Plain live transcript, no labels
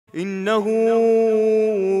إنه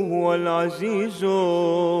هو العزيز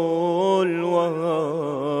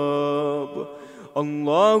الوهاب.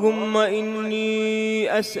 اللهم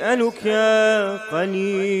إني أسألك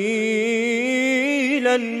قليلا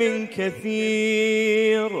من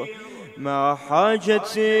كثير، مع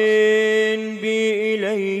حاجة بي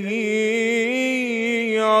إليه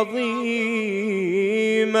عظيمة،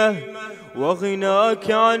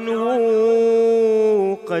 وغناك عنه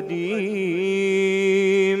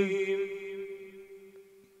قديم،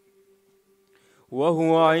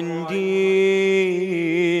 وهو عندي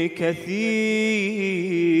كثير،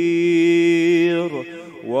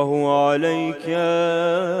 وهو عليك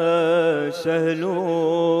سهل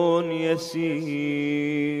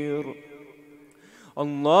يسير.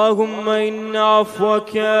 اللهم إن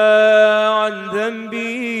عفوك عن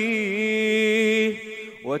ذنبي،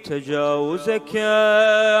 وتجاوزك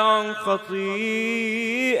عن خطيئتي،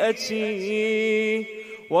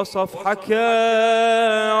 وصفحك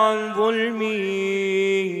عن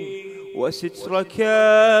ظلمي، وسترك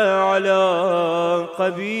على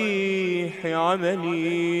قبيح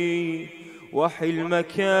عملي،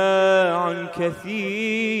 وحلمك عن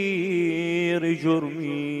كثير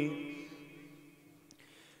جرمي.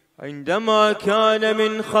 عندما كان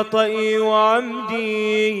من خطئي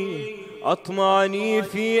وعمدي أطمعني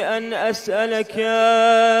في أن أسألك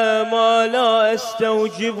ما لا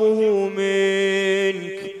أستوجبه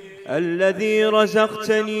منك، الذي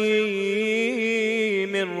رزقتني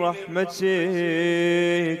من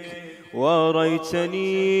رحمتك،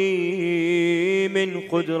 وأريتني من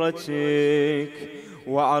قدرتك،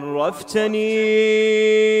 وعرفتني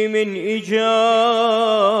من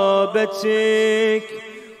إجابتك،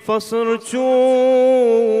 فصرت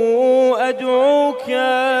أدعوك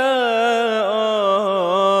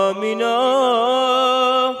آمنا،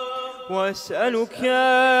 وأسألك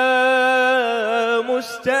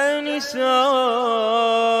مستأنسا،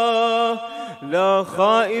 لا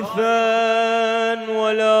خائفا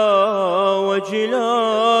ولا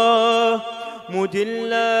وجلا،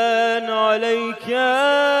 مدلا عليك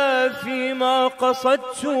فيما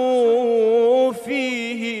قصدت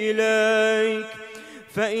فيه إليك.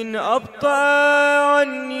 فإن أبطأ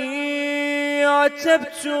عني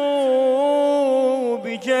عتبت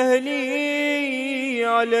بجهلي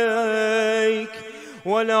عليك،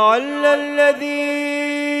 ولعل الذي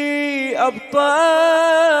أبطأ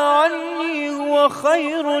عني هو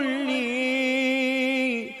خير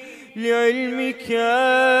لي، لعلمك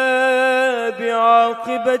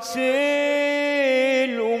بعاقبة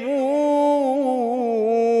الأمور.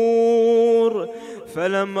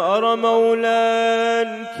 فلم أر مولا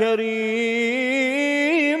كريما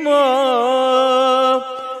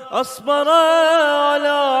أصبر على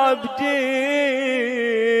عبد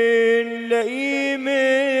لئيم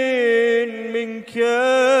منك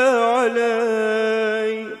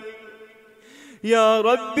علي. يا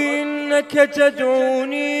رب إنك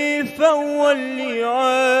تدعوني فأولي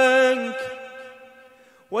عنك،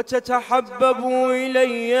 وتتحبب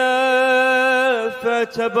إلي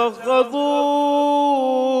فتبغض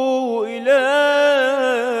إليك،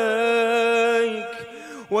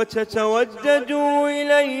 وتتودد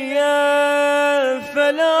إلي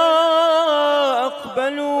فلا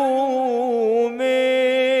أقبل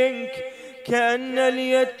منك، كأن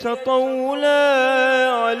لي التطول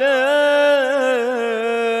عليك،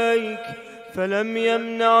 فلم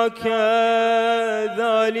يمنعك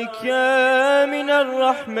ذلك من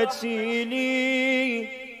الرحمة لي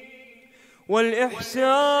والإحسان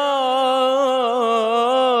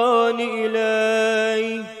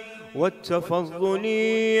إلي والتفضل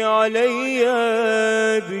علي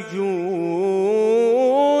بجودك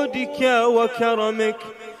وكرمك.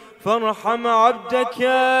 فارحم عبدك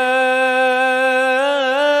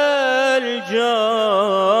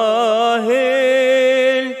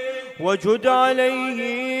الجاهل، وجد عليه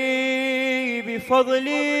بفضل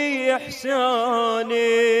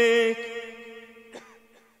إحسانك،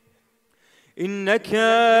 إنك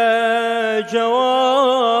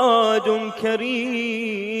جواد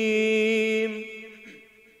كريم.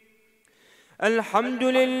 الحمد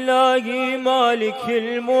لله مالك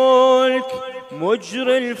الملك،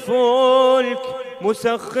 مجري الفلك،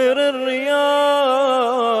 مسخر الرياح،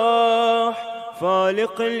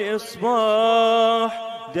 فالق الإصباح،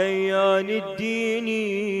 ديان الدين،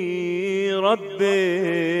 رب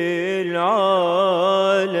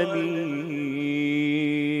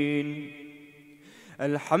العالمين.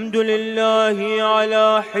 الحمد لله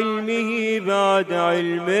على حلمه بعد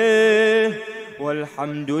علمه،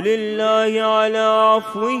 والحمد لله على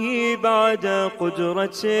عفوه بعد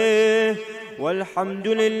قدرته، والحمد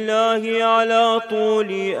لله على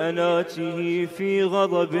طول أناته في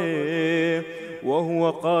غضبه، وهو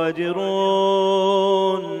قادر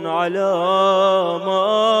على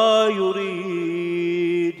ما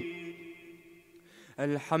يريد.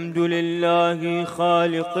 الحمد لله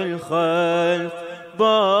خالق الخلق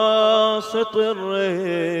باسط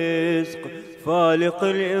الرزق فالق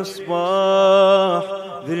الإصباح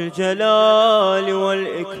ذي الجلال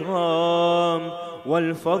والإكرام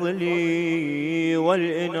والفضل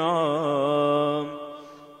والإنعام،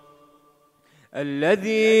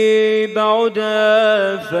 الذي بعد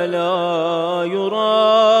فلا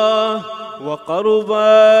يراه وقرب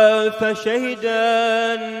فشهد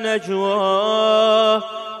النجوى،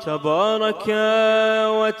 تبارك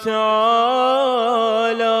وتعالى.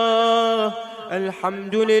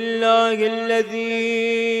 الحمد لله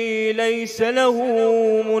الذي ليس له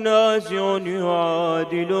منازع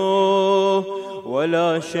يعادله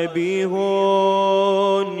ولا شبيه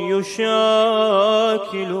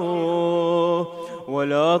يشاكله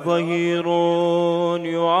ولا ظهير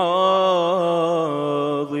يعاضده،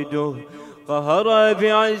 قهر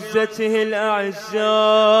بعزته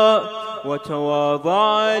الأعزاء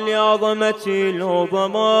وتواضع لعظمته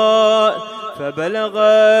العظماء، فبلغ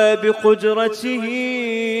بقدرته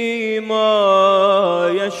ما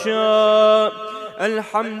يشاء.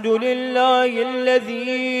 الحمد لله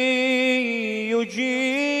الذي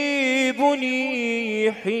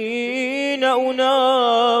يجيبني حين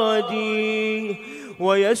أنادي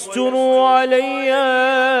ويستر علي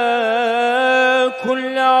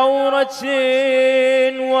كل عورة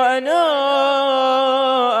وأنا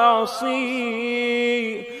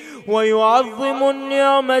أعصي، ويعظم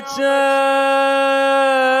النعمة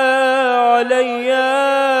علي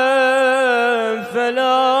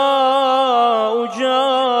فلا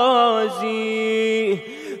أجازي.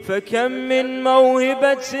 فكم من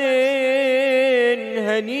موهبة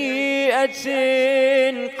هنيئة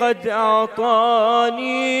قد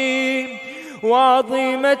أعطاني،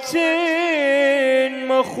 وعظيمة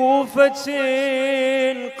مخوفة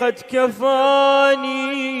قد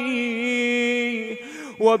كفاني،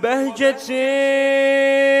 وبهجة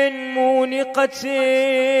مونقة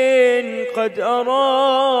قد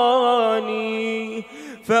أراني،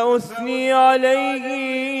 فأثني عليه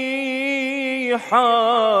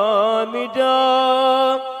حامدا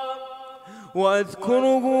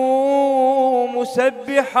وأذكره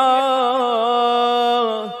مسبحا.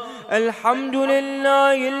 الحمد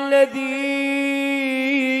لله الذي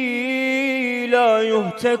لا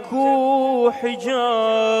يهتك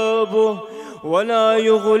حجابه ولا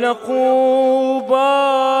يغلق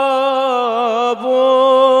بابه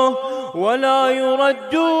ولا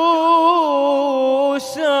يرد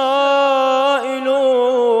سائله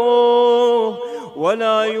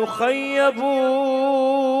ولا يخيب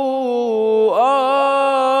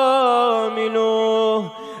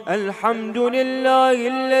آمله. الحمد لله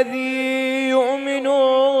الذي يؤمن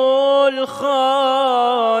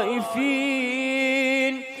الخائفين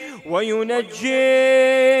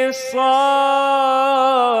وينجي الصالحين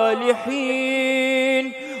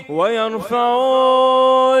ويرفع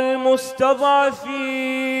المستضعفين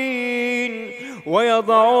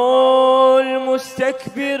ويضع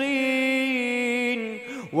المستكبرين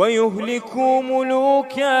ويهلك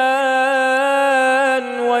ملوكا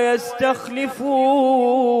ويستخلف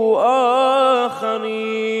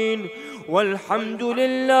آخرين. والحمد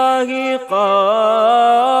لله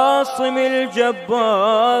قاصم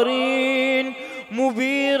الجبارين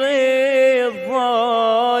مبير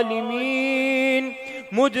الظالمين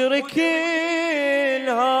مدرك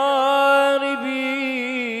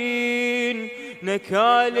الهاربين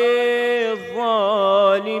نكال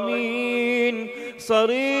الظالمين صريخ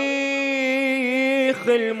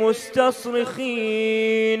المستصرخين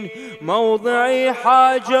موضع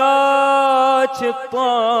حاجات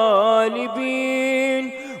الطالبين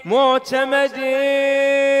معتمد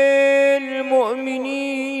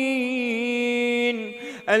المؤمنين.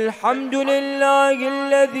 الحمد لله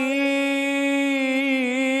الذي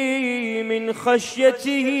من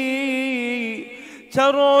خشيته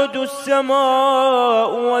ترعد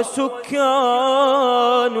السماء وسكانها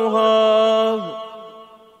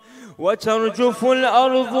وترجف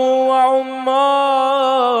الأرض وعمارها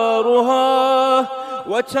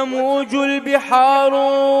وتموج البحار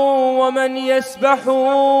ومن يسبح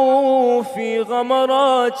في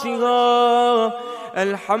غمراتها.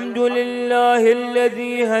 الحمد لله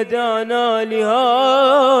الذي هدانا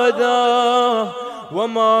لهذا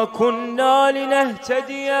وما كنا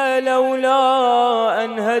لنهتدي لولا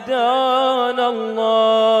أن هدانا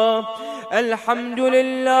الله. الحمد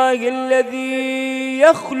لله الذي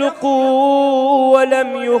يخلق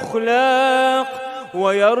ولم يخلق،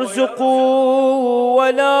 ويرزق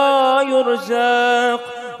ولا يرزق،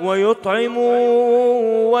 ويطعم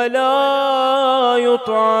ولا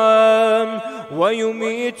يطعم،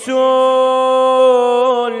 ويميت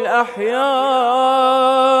الأحياء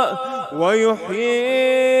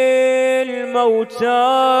ويحيي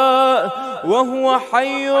الموتى، وهو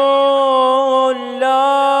حي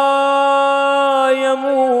لا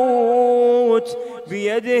يموت،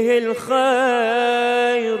 بيده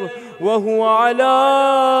الخير، وهو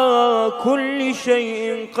على كل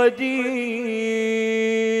شيء قدير.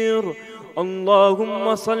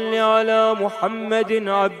 اللهم صل على محمد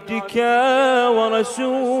عبدك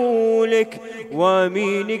ورسولك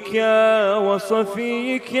وامينك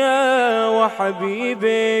وصفيك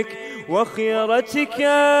وحبيبك وخيرتك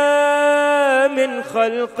من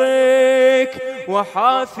خلقك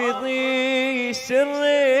وحافظ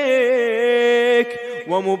سرك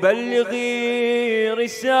ومبلغ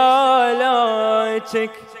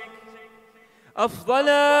رسالاتك، أفضل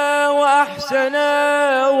وأحسن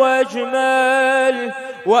وأجمل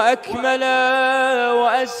وأكمل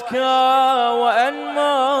وأزكى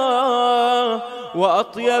وأنمى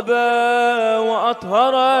وأطيب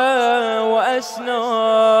وأطهر وأسنى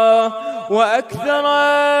وأكثر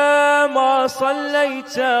ما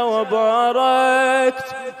صليت وباركت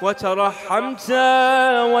وترحمت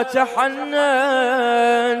وتحننت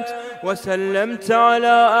وسلمت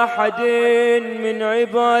على أحد من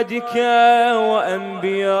عبادك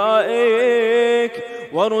وأنبيائك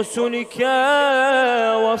ورسلك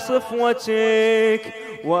وصفوتك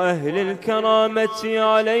وأهل الكرامة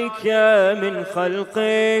عليك من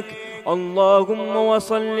خلقك. اللهم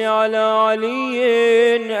وصل على علي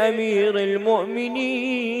أمير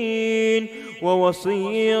المؤمنين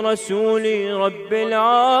ووصي رسول رب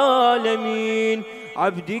العالمين،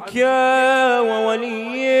 عبدك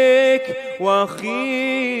ووليك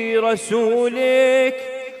وأخي رسولك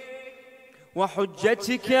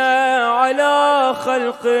وحجتك على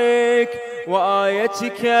خلقك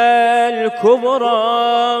وآيتك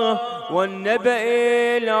الكبرى والنبأ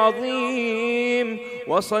العظيم.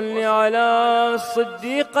 وصل على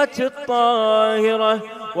الصديقة الطاهرة،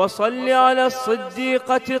 وصل على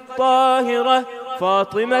الصديقة الطاهرة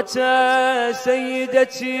فاطمة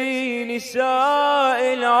سيدة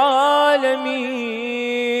نساء العالمين.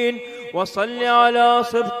 وصل على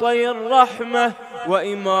سبطي الرحمة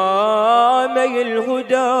وإمامي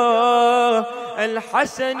الهدى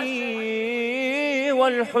الحسن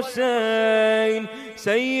والحسين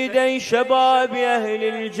سيدي شباب أهل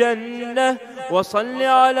الجنة. وصل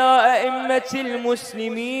على أئمة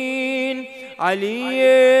المسلمين علي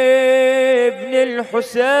بن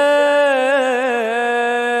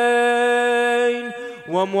الحسين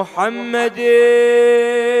ومحمد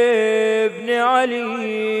بن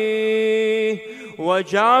علي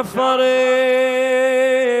وجعفر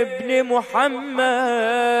بن محمد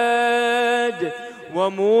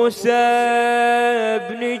وموسى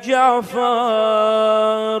بن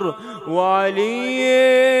جعفر وعلي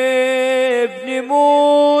بن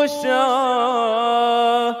موسى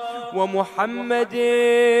ومحمد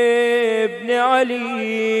بن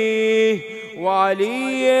علي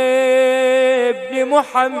وعلي بن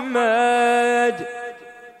محمد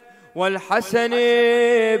والحسن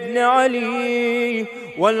بن علي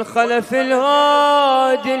والخلف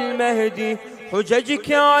الهادي المهدي،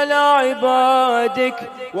 حججك على عبادك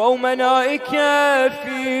وأمنائك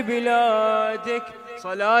في بلادك،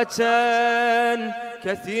 صلاة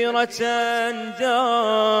كثيرة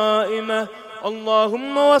دائمة.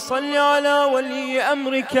 اللهم وصل على ولي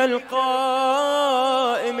أمرك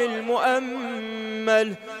القائم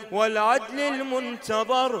المؤمل والعدل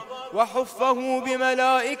المنتظر وحفه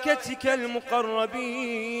بملائكتك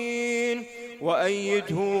المقربين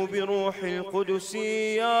وأيده بروح القدس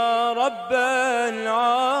يا رب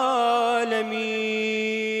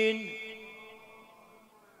العالمين.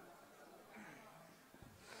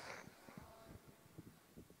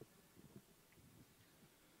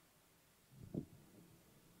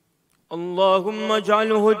 اللهم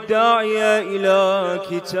اجعله الداعي إلى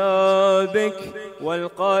كتابك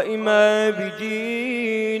والقائم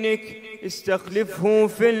بدينك، استخلفه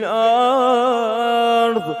في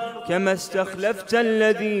الأرض كما استخلفت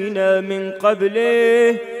الذين من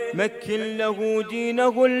قبله، مكن له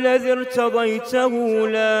دينه الذي ارتضيته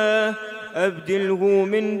له، أبدله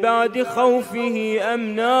من بعد خوفه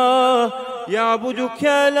أمنا، يعبدك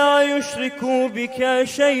لا يشرك بك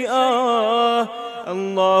شيئا.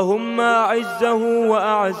 اللهم أعزه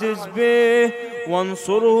وأعزز به،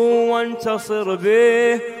 وانصره وانتصر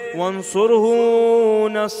به، وانصره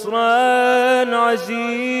نصرا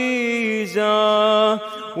عزيزا،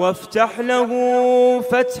 وافتح له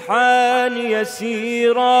فتحا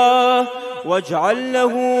يسيرا، واجعل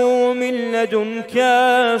له من لدنك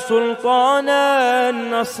سلطانا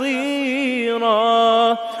نصيرا.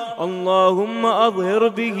 اللهم أظهر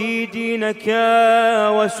به دينك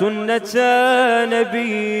وسنة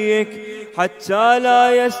نبيك حتى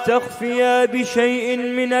لا يستخفي بشيء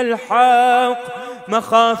من الحق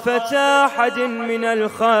مخافة أحد من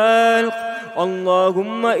الخلق.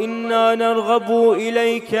 اللهم إنا نرغب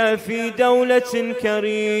إليك في دولة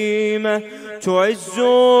كريمة تعز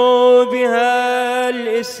بها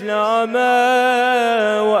الإسلام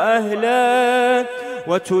وأهله،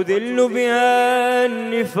 وتذل بها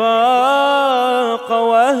النفاق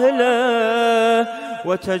وأهله،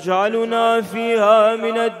 وتجعلنا فيها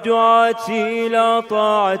من الدعاة إلى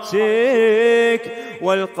طاعتك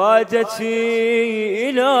والقادة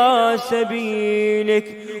إلى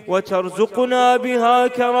سبيلك، وترزقنا بها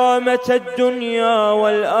كرامة الدنيا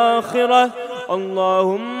والآخرة.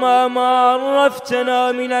 اللهم ما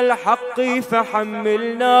عرفتنا من الحق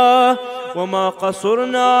فحملنا، وما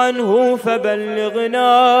قصرنا عنه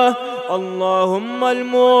فبلغنا. اللهم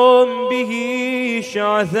المم به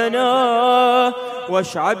شعثنا،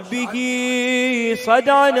 واشعب به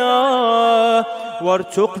صدعنا،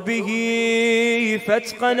 وارتق به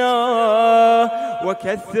فتقنا،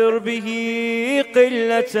 وكثر به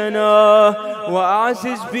قلتنا،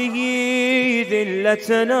 وأعزز به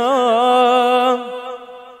ذلتنا،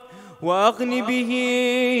 وأغن به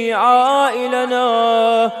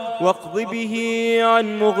عائلنا، واقض به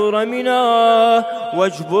عن مغرمنا،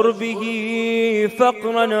 واجبر به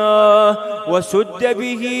فقرنا، وسد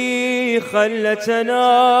به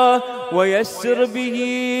خلتنا، ويسر به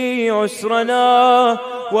عسرنا،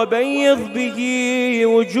 وبيض به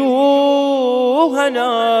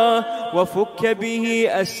وجوهنا، وفك به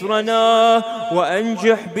أسرنا،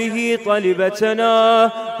 وأنجح به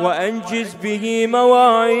طلبتنا، وأنجز به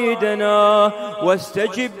مواعيدنا،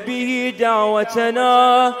 واستجب به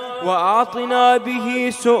دعوتنا، وأعطنا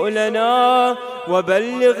به سؤلنا،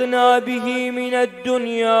 وبلغنا به من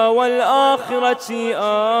الدنيا والآخرة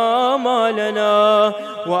آمالنا،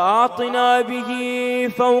 وأعطنا به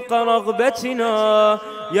فوق رغبتنا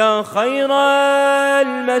يا خير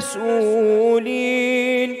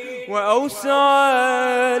المسؤولين وأوسع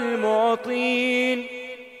المعطين.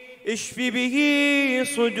 اشف به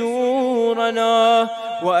صدورنا،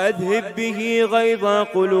 وأذهب به غيظ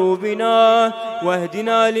قلوبنا،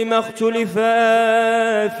 واهدنا لما اختلف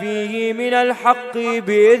فيه من الحق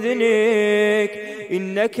بإذنك،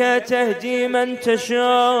 إنك تهدي من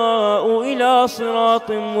تشاء إلى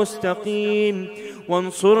صراط مستقيم.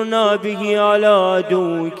 وانصرنا به على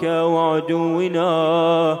عدوك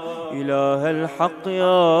وعدونا إله الحق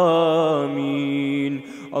آمين.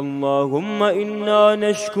 اللهم إنا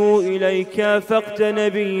نشكو إليك فقد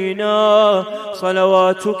نبينا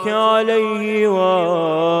صلواتك عليه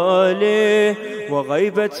وآله،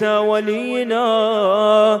 وغيبة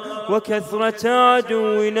ولينا، وكثرة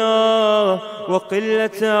عدونا،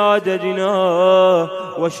 وقلة عددنا،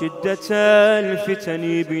 وشدة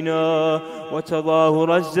الفتن بنا،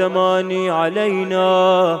 وتظاهر الزمان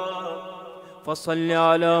علينا. فصل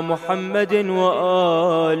على محمد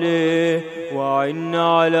وآله،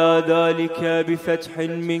 وأعنا على ذلك بفتح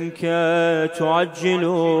منك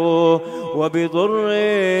تعجله، وبضر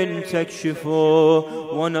تكشفه،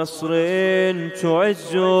 ونصر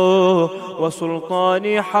تعزه،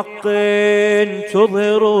 وسلطان حق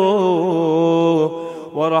تظهره،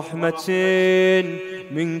 ورحمة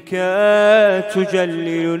منك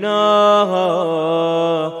تجللناها،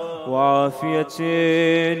 وعافية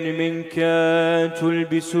منك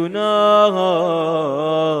تلبسناها،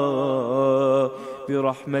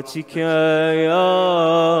 برحمتك يا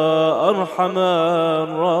أرحم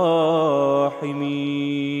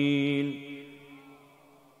الراحمين.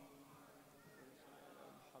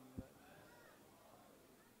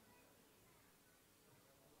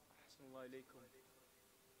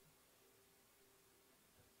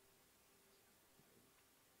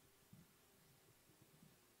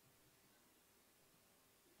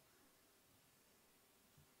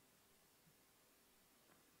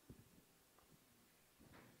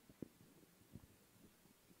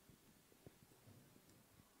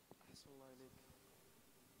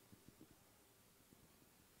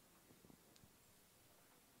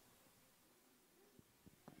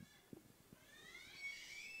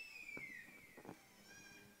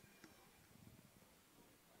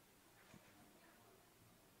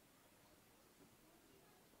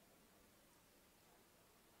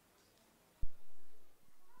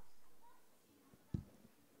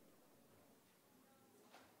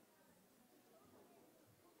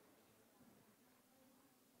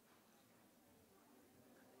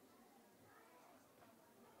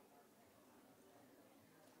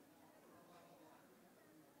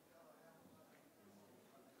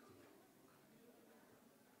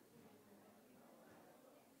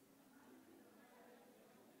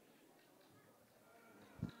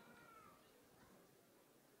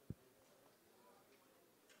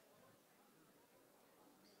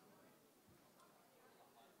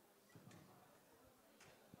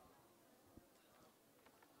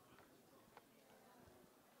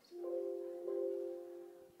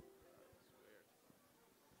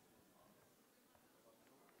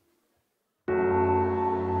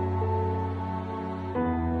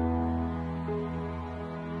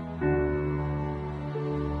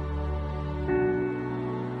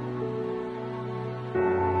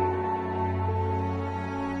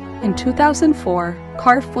 In 2004,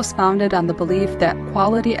 CARF was founded on the belief that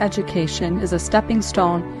quality education is a stepping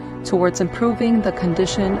stone towards improving the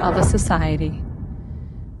condition of a society.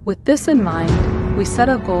 With this in mind, we set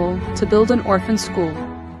a goal to build an orphan school.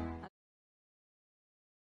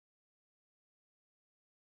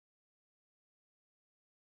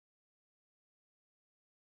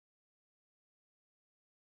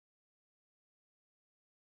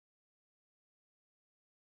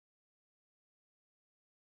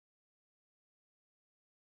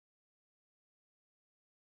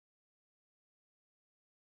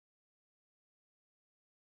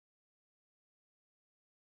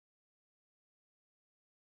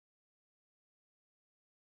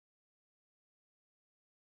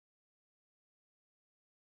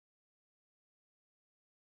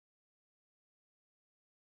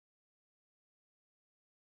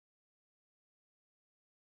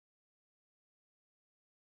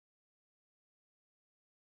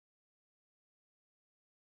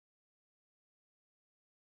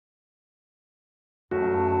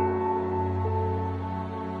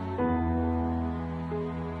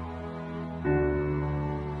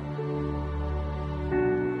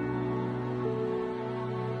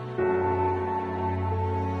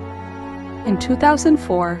 In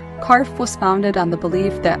 2004, CARF was founded on the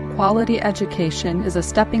belief that quality education is a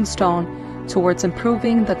stepping stone towards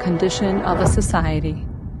improving the condition of a society.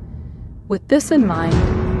 With this in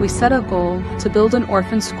mind, we set a goal to build an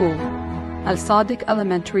orphan school, Al Sadiq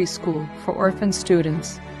Elementary School for orphan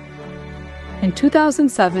students. In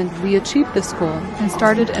 2007, we achieved this goal and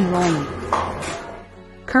started enrollment.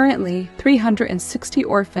 Currently, 360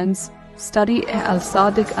 orphans study at Al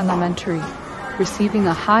Sadiq Elementary, receiving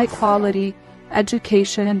a high-quality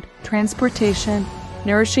education, transportation,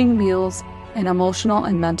 nourishing meals, and emotional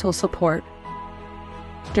and mental support.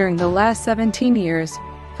 During the last 17 years,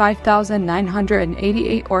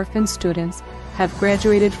 5,988 orphan students have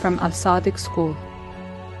graduated from Al Sadiq School.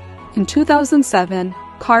 In 2007,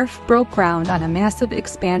 CARF broke ground on a massive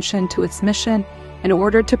expansion to its mission in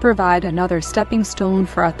order to provide another stepping stone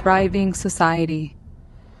for a thriving society.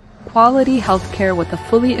 Quality healthcare with a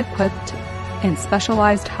fully equipped and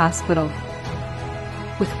specialized hospital.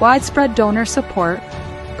 With widespread donor support,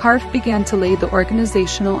 CARF began to lay the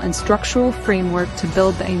organizational and structural framework to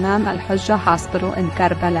build the Imam Al-Hujjah Hospital in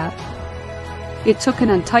Karbala. It took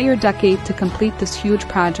an entire decade to complete this huge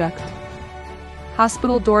project.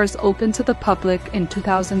 Hospital doors opened to the public in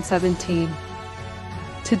 2017.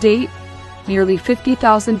 To date, nearly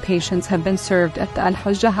 50,000 patients have been served at the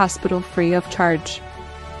Al-Hujjah Hospital free of charge.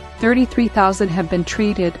 33,000 have been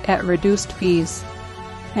treated at reduced fees,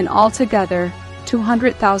 and altogether,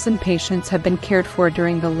 200,000 patients have been cared for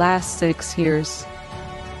during the last 6 years.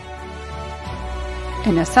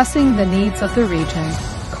 In assessing the needs of the region,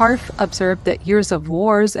 CARF observed that years of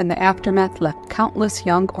wars and the aftermath left countless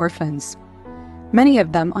young orphans, many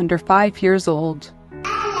of them under 5 years old.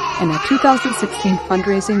 In a 2016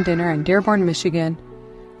 fundraising dinner in Dearborn, Michigan,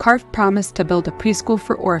 CARF promised to build a preschool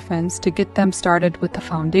for orphans to get them started with the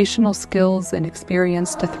foundational skills and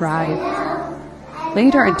experience to thrive.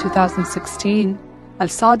 Later in 2016, Al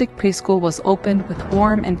Sadiq Preschool was opened with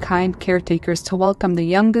warm and kind caretakers to welcome the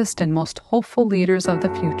youngest and most hopeful leaders of the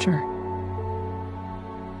future.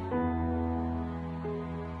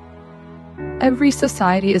 Every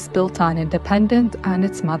society is built on and dependent on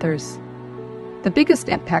its mothers. The biggest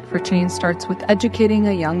impact for change starts with educating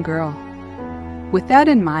a young girl. With that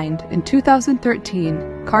in mind, in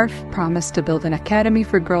 2013, CARF promised to build an academy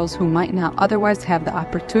for girls who might not otherwise have the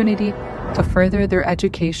opportunity to further their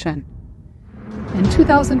education. In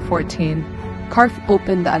 2014, CARF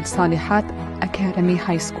opened the Al Salihat Academy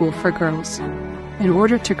High School for girls in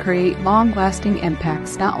order to create long-lasting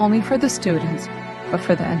impacts not only for the students, but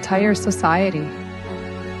for the entire society.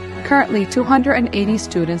 Currently, 280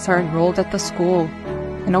 students are enrolled at the school,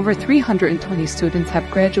 and over 320 students have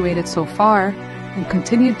graduated so far and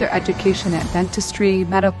continued their education at dentistry,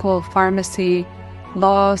 medical, pharmacy,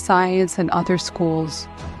 law, science, and other schools.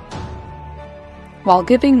 While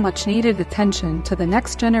giving much-needed attention to the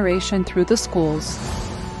next generation through the schools,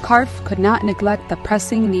 CARF could not neglect the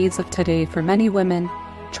pressing needs of today for many women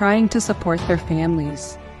trying to support their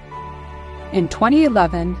families. In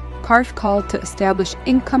 2011, CARF called to establish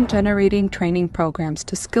income-generating training programs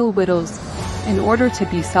to skill widows in order to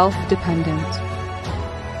be self-dependent.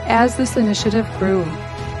 As this initiative grew,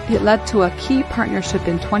 it led to a key partnership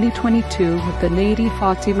in 2022 with the Lady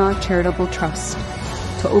Fatima Charitable Trust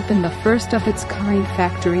to open the first of its kind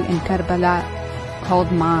factory in Karbala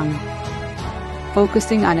called MAN,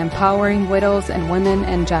 focusing on empowering widows and women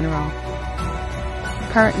in general.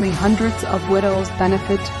 Currently, hundreds of widows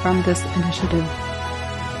benefit from this initiative.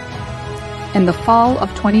 In the fall of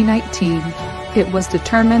 2019, it was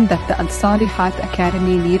determined that the Al-Salihat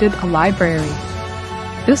Academy needed a library.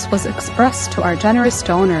 This was expressed to our generous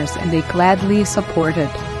donors and they gladly supported.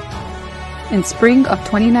 In spring of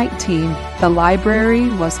 2019, the library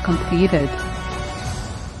was completed.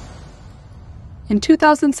 In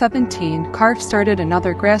 2017, CARF started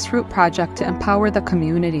another grassroots project to empower the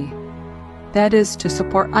community. That is, to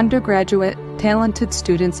support undergraduate, talented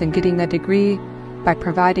students in getting a degree by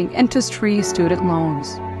providing interest-free student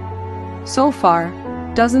loans. So far,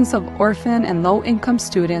 dozens of orphan and low-income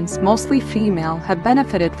students, mostly female, have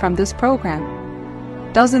benefited from this program.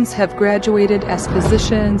 Dozens have graduated as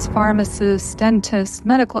physicians, pharmacists, dentists,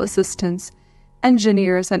 medical assistants,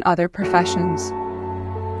 engineers, and other professions.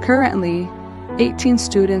 Currently, 18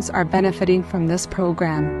 students are benefiting from this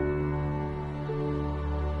program.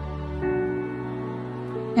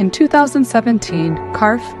 In 2017,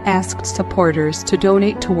 CARF asked supporters to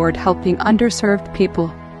donate toward helping underserved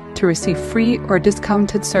people to receive free or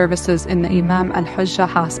discounted services in the Imam Al-Hujjah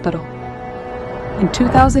Hospital. In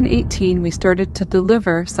 2018, we started to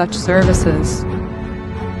deliver such services.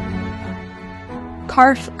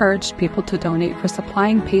 CARF urged people to donate for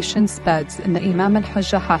supplying patients' beds in the Imam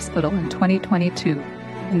Al-Hujjah Hospital in 2022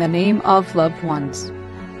 in the name of loved ones.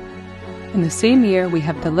 In the same year, we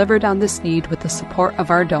have delivered on this need with the support of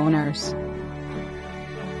our donors.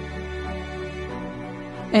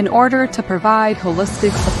 In order to provide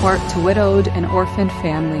holistic support to widowed and orphaned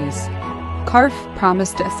families, CARF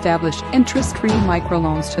promised to establish interest-free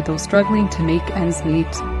microloans to those struggling to make ends meet.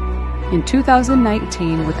 In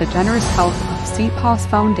 2019, with the generous help of CPOS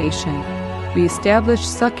Foundation, we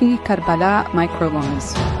established Saki Karbala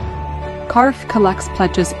microloans. CARF collects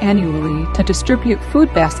pledges annually to distribute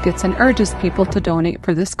food baskets and urges people to donate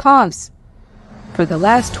for this cause. For the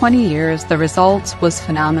last 20 years, the results was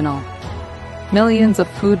phenomenal. Millions of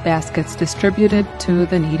food baskets distributed to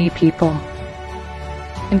the needy people.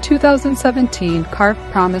 In 2017, CARF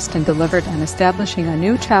promised and delivered on establishing a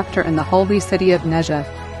new chapter in the holy city of Najaf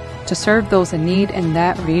to serve those in need in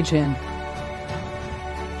that region.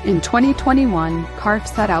 In 2021, CARF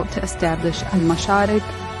set out to establish Al-Masharik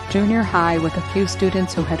Junior High with a few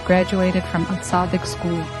students who had graduated from Al-Sadiq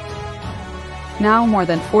School. Now more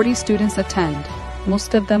than 40 students attend,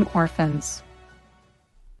 most of them orphans.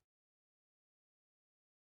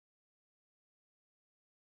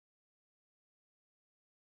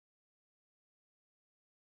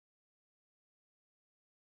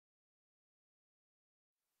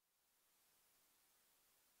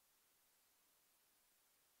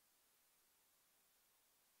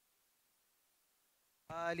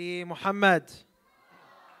 Ali Muhammad.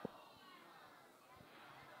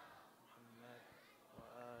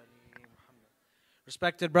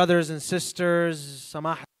 Respected brothers and sisters,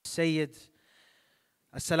 Samah Sayyid,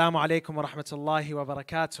 Assalamu alaikum wa rahmatullahi wa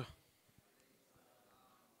barakatuh.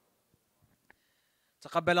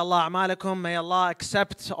 Taqabbal Allah a'malakum. May Allah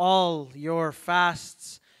accept all your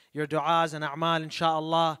fasts, your du'as and a'mal,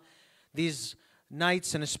 inshaAllah, these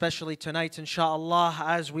nights and especially tonight, inshaAllah,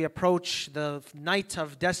 as we approach the night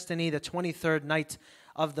of destiny, the 23rd night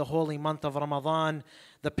of the holy month of Ramadan,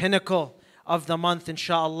 the pinnacle of the month,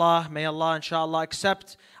 inshaAllah. May Allah, inshaAllah,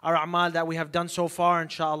 accept our a'mal that we have done so far,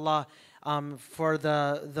 inshaAllah, for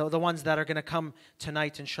the ones that are going to come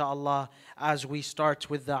tonight, inshaAllah, as we start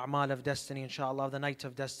with the a'mal of destiny, inshaAllah, the night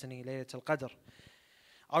of destiny, Laylatul Qadr.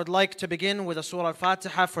 I would like to begin with a Surah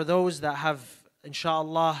Al-Fatiha for those that have,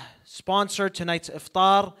 inshallah, sponsored tonight's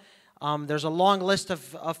iftar. There's a long list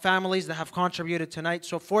of families that have contributed tonight.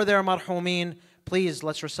 So for their marhumeen, please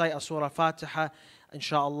let's recite a Surah Fatiha,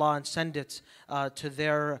 inshallah, and send it to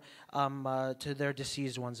their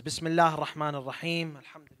deceased ones. Bismillah ar-Rahman ar-Rahim.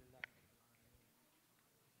 Alhamdulillah.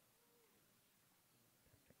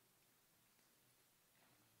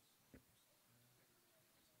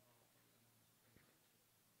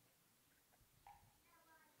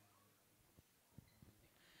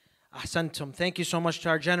 Ahsantum. Thank you so much to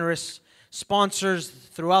our generous sponsors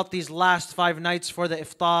throughout these last 5 nights for the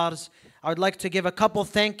iftars. I would like to give a couple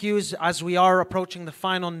thank yous as we are approaching the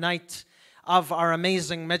final night of our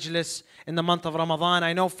amazing majlis in the month of Ramadan.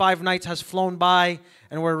 I know 5 nights has flown by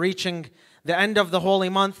and we're reaching the end of the holy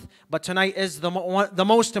month, but tonight is the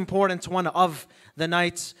most important one of the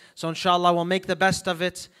nights. So inshallah, we'll make the best of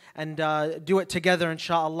it and do it together,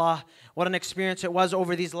 inshallah. What an experience it was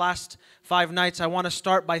over these last 5 nights. I want to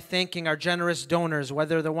start by thanking our generous donors,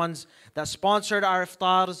 whether the ones that sponsored our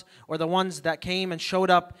iftars or the ones that came and showed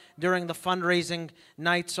up during the fundraising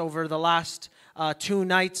nights over the last 2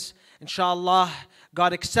 nights. Inshallah,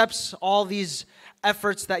 God accepts all these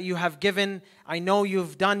efforts that you have given. I know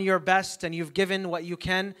you've done your best and you've given what you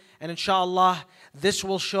can. And inshallah, this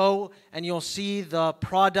will show and you'll see the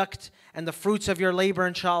product and the fruits of your labor,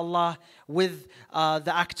 inshallah, with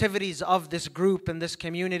the activities of this group and this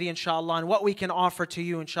community, inshallah, and what we can offer to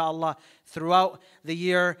you, inshallah, throughout the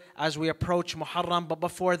year as we approach Muharram. But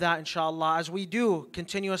before that, inshallah, as we do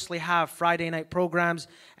continuously have Friday night programs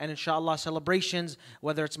and inshallah celebrations,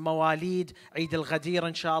 whether it's Mawalid, Eid al-Ghadir,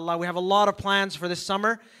 inshallah, we have a lot of plans for this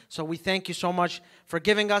summer. So we thank you so much for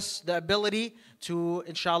giving us the ability to,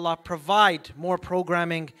 inshallah, provide more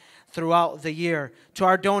programming throughout the year. To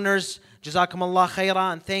our donors, Jazakumullah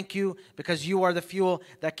khairah, and thank you, because you are the fuel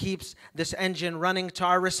that keeps this engine running. To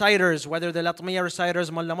our reciters, whether the Latmiya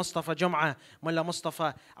reciters, Mullah Mustafa Jum'ah, Mullah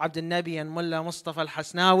Mustafa Abdul Nabi, and Mullah Mustafa Al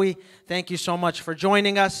Hasnawi, thank you so much for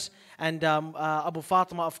joining us. And Abu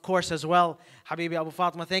Fatima, of course, as well. Habibi Abu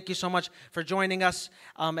Fatima, thank you so much for joining us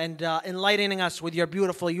and enlightening us with your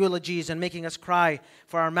beautiful eulogies and making us cry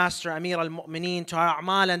for our Master Amir al-Mu'mineen. To our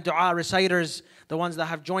A'mal and Dua reciters, the ones that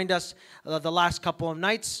have joined us the last couple of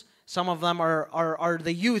nights. Some of them are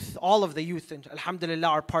the youth, all of the youth, and alhamdulillah,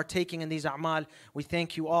 are partaking in these a'mal. We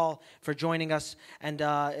thank you all for joining us and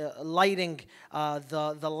lighting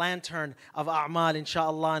the lantern of a'mal,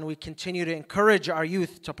 inshallah. And we continue to encourage our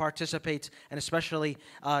youth to participate, and especially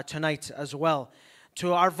tonight as well.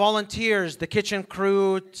 To our volunteers, the kitchen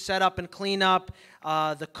crew, set up and clean up,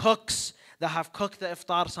 the cooks that have cooked the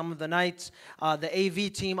iftar some of the nights, the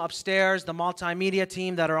AV team upstairs, the multimedia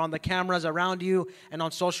team that are on the cameras around you and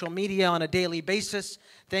on social media on a daily basis.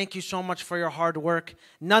 Thank you so much for your hard work.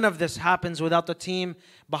 None of this happens without the team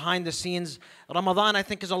behind the scenes. Ramadan, I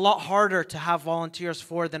think, is a lot harder to have volunteers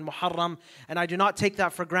for than Muharram, and I do not take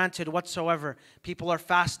that for granted whatsoever. People are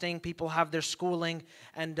fasting, people have their schooling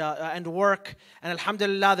and work, and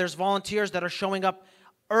alhamdulillah, there's volunteers that are showing up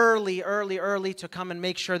early to come and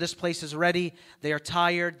make sure this place is ready. They are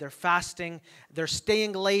tired, they're fasting, they're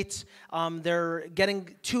staying late, they're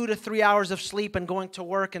getting 2 to 3 hours of sleep and going to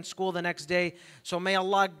work and school the next day. So may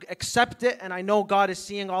Allah accept it, and I know God is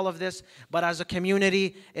seeing all of this, but as a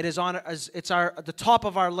community, it's at the top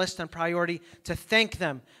of our list and priority to thank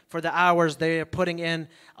them for the hours they are putting in,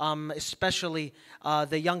 especially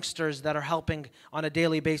the youngsters that are helping on a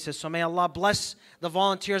daily basis. So may Allah bless the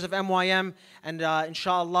volunteers of MYM, and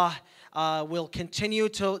inshallah will continue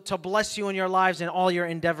to bless you in your lives and all your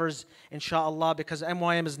endeavors, inshallah, because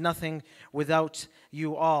MYM is nothing without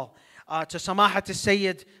you all. To Samahat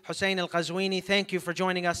al-Sayyid Hossein Al Qazwini, thank you for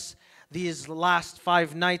joining us these last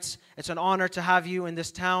 5 nights. It's an honor to have you in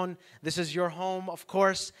this town. This is your home, of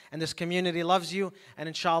course, and this community loves you. And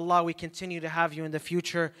inshallah, we continue to have you in the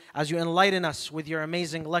future as you enlighten us with your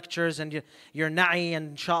amazing lectures and your na'i,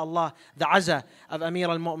 and inshallah, the azza of Amir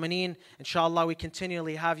al-Mu'mineen. Inshallah, we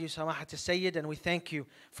continually have you, Samahat al-Sayyid, and we thank you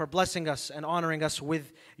for blessing us and honoring us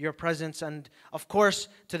with your presence. And of course,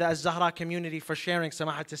 to the Az-Zahra community for sharing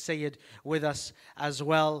Samahat al-Sayyid with us as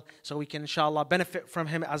well, so we can inshallah benefit from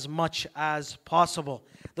him as much as possible.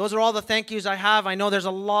 Those are all the thank yous I have. I know there's a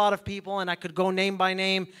lot of people and I could go name by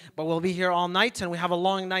name, but we'll be here all night, and we have a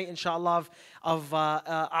long night, inshallah, of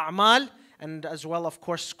a'mal, and as well, of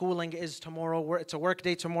course, schooling is tomorrow. It's a work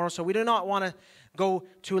day tomorrow, so we do not want to go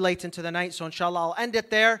too late into the night. So inshallah, I'll end it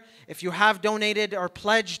there. If you have donated or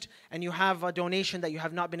pledged and you have a donation that you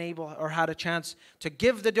have not been able or had a chance to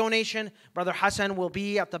give the donation, Brother Hassan will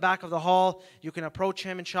be at the back of the hall. You can approach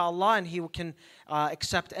him, inshallah, and he can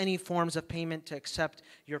accept any forms of payment to accept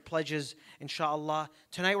your pledges, inshallah.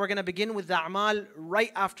 Tonight we're going to begin with the a'mal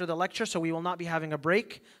right after the lecture, so we will not be having a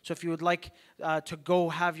break. So if you would like to go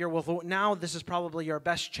have your wudu now, this is probably your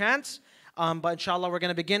best chance. But inshallah, we're going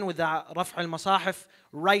to begin with the Raf' al-Masahif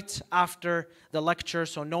right after the lecture,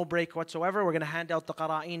 so no break whatsoever. We're going to hand out the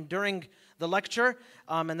qara'een during the lecture,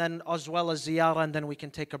 and then as well as ziyarah, and then we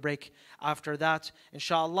can take a break after that.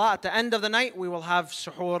 Inshallah, at the end of the night, we will have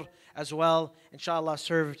suhoor as well, inshallah,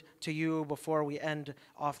 served to you before we end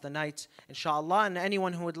off the night, inshallah. And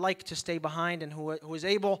anyone who would like to stay behind and who is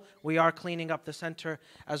able, we are cleaning up the center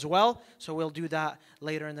as well, so we'll do that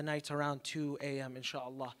later in the night around 2 a.m.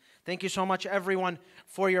 inshallah. Thank you so much, everyone,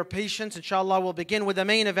 for your patience. Inshallah, we'll begin with the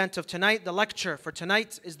main event of tonight. The lecture for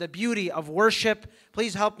tonight is the beauty of worship.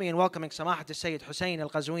 Please help me in welcoming Samahat al-Sayyid Hossein Al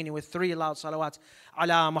Qazwini with 3 loud salawats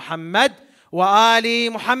ala Muhammad wa ali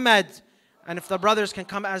Muhammad. And if the brothers can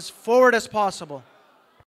come as forward as possible.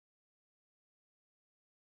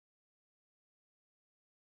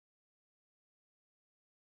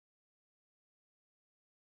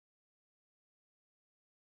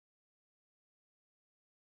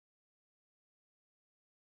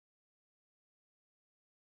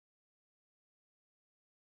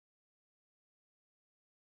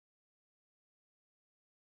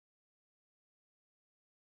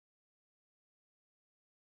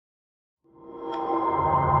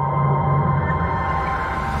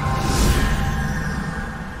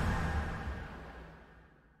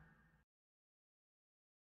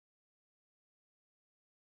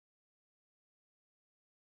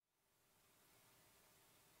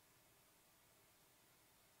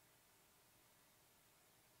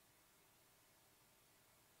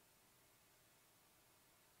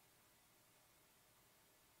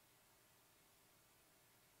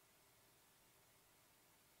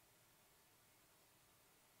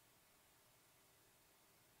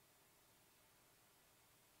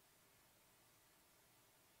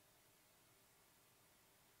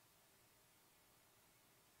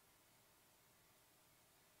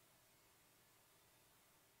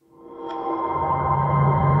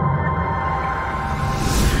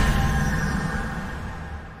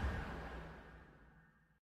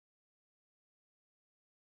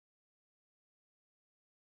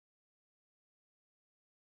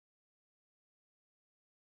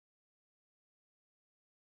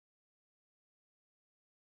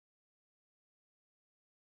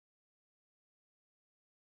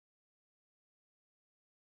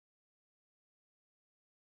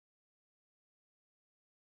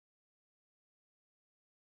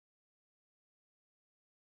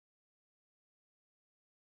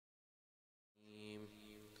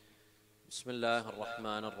 بسم الله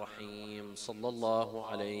الرحمن الرحيم صلى الله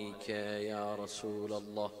عليك يا رسول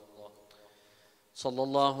الله صلى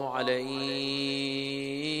الله عليك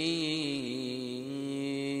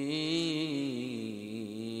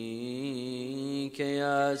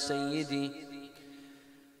يا سيدي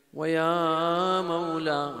ويا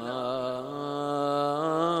مولاي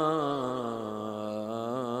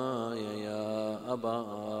يا أبا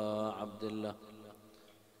عبد الله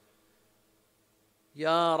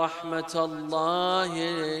يا رحمة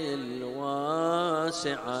الله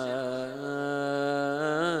الواسعة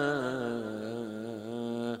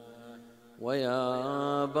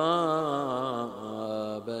ويا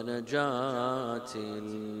باب نجاة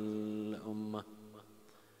الأمة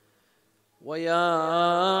ويا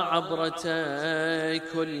عبرة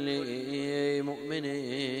كل مؤمن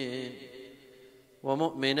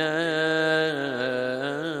ومؤمنة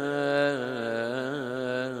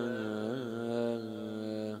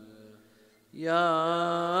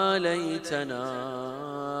يا ليتنا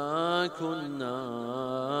كنا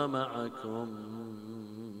معكم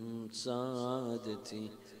سادتي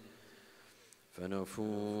فنفوز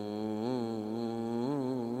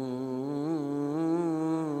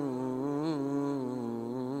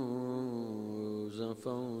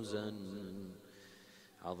فوزا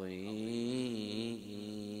عظيما.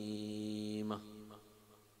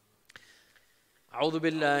 أعوذ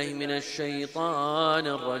بالله من الشيطان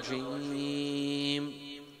الرجيم.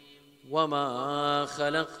 وما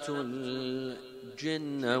خلقت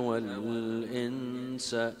الجن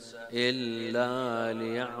والإنس إلا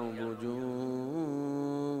ليعبدون.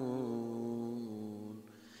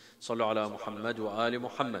 صلوا على محمد وآل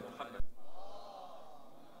محمد.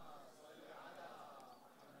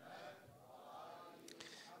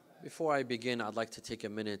 Before I begin, I'd like to take a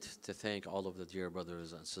minute to thank all of the dear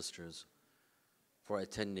brothers and sisters for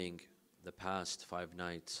attending the past 5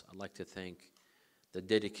 nights. I'd like to thank the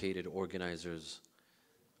dedicated organizers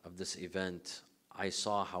of this event. I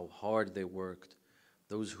saw how hard they worked,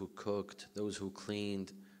 those who cooked, those who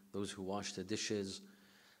cleaned, those who washed the dishes,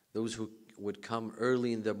 those who would come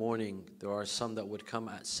early in the morning. There are some that would come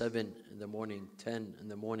at 7 in the morning, 10 in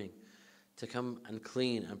the morning, to come and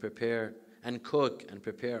clean and prepare and cook and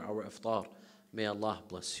prepare our iftar. May Allah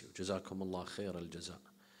bless you. جزاكم الله خير الجزاء.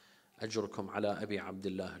 أجركم على أبي عبد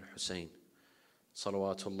الله الحسين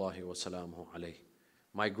صلوات الله وسلامه عليه.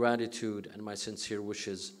 My gratitude and my sincere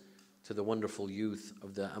wishes to the wonderful youth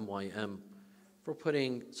of the MYM for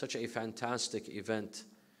putting such a fantastic event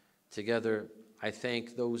together. I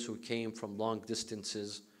thank those who came from long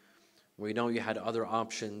distances. We know you had other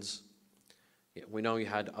options. We know you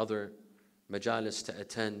had other majalis to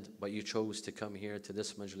attend, but you chose to come here to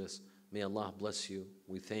this majlis. May Allah bless you.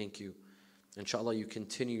 We thank you. Inshallah, you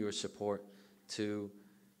continue your support to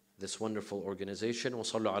this wonderful organization. Wa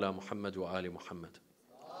sallu ala Muhammad wa ali Muhammad.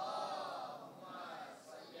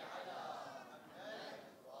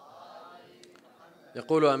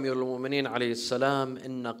 يقول أمير المؤمنين عليه السلام: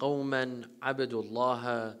 إن قوما عبدوا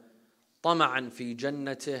الله طمعا في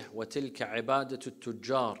جنته وتلك عبادة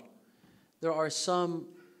التجار. There are some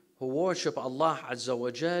who worship Allah Azza wa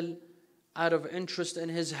Jal out of interest in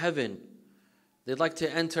His heaven. They'd like to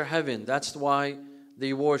enter heaven. That's why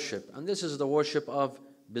they worship. And this is the worship of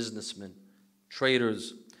businessmen,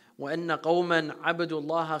 traders. وَإِنَّ قَوْمًا عَبَدُوا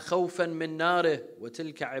اللَّهَ خَوْفًا مِنْ نَارِهِ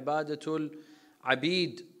وَتِلْكَ عِبَادَةُ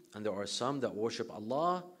الْعَبِيدِ. And there are some that worship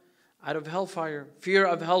Allah out of hellfire, fear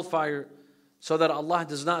of hellfire, so that Allah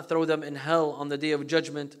does not throw them in hell on the day of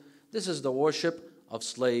judgment. This is the worship of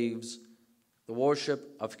slaves, the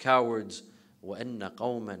worship of cowards. وَإِنَّ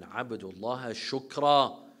قَوْمًا عَبَدُوا اللَّهَ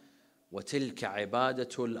شُكْرًا وَتِلْكَ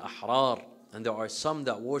عِبَادَةُ الْأَحْرَارِ. And there are some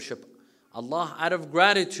that worship Allah out of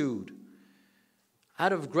gratitude,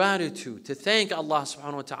 to thank Allah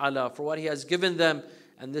subhanahu wa ta'ala for what He has given them.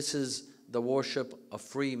 And this is the worship of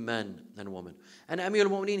free men and women. And Amir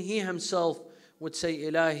al-Mu'mineen, he himself would say,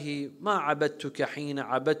 إلهي ما عبدتك حين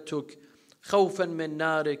عبدتك خوفا من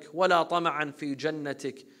نارك ولا طمعا في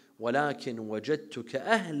جنتك ولكن وجدتك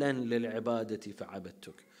أهلا للعبادة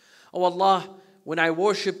فعبدتك. Oh Allah, when I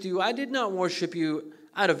worshipped you, I did not worship you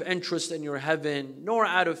out of interest in your heaven, nor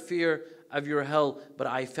out of fear of your hell, but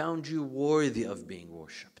I found you worthy of being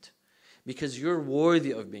worshipped. Because you're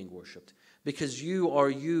worthy of being worshipped. Because you are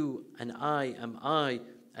you and I am I,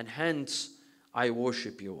 and hence I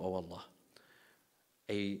worship you, O Allah.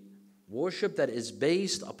 A worship that is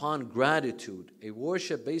based upon gratitude, a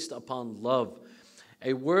worship based upon love,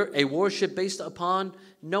 a worship based upon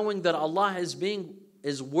knowing that Allah is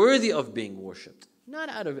worthy of being worshipped, not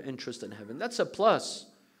out of interest in heaven. That's a plus.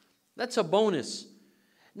 That's a bonus.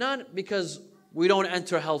 Not because we don't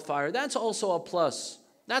enter hellfire. That's also a plus.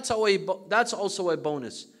 That's also a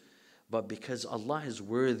bonus. But because Allah is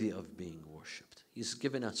worthy of being worshipped, He's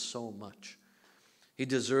given us so much. He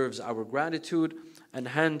deserves our gratitude, and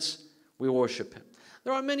hence we worship Him.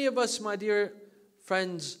 There are many of us, my dear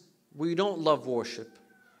friends, we don't love worship.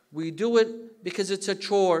 We do it because it's a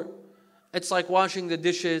chore. It's like washing the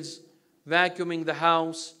dishes, vacuuming the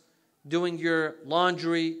house, doing your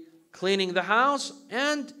laundry, cleaning the house,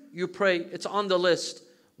 and you pray. It's on the list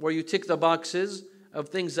where you tick the boxes of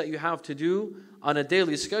things that you have to do on a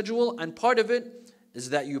daily schedule, and part of it is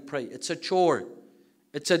that you pray. It's a chore.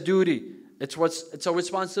 It's a duty. It's a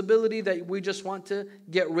responsibility that we just want to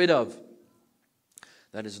get rid of.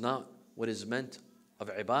 That is not what is meant of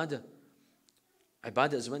ibadah.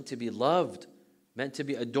 Ibadah is meant to be loved, meant to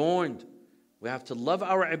be adorned. We have to love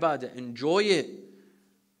our ibadah, enjoy it,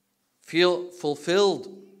 feel fulfilled,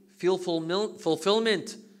 feel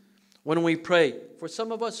fulfillment when we pray. For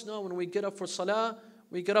some of us, no, when we get up for salah,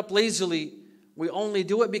 we get up lazily. We only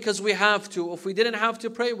do it because we have to. If we didn't have to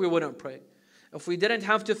pray, we wouldn't pray. If we didn't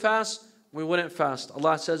have to fast, we wouldn't fast.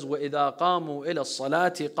 Allah says, وَإِذَا قَامُوا إِلَى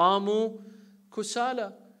الصَّلَاةِ قَامُوا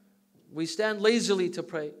كُسَالًا. We stand lazily to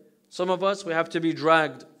pray. Some of us, we have to be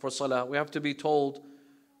dragged for salah. We have to be told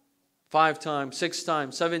 5 times, 6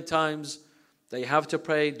 times, 7 times that you have to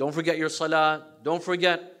pray. Don't forget your salah. Don't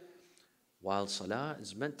forget. While salah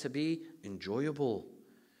is meant to be enjoyable.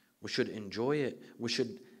 We should enjoy it. We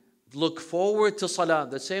should look forward to salah.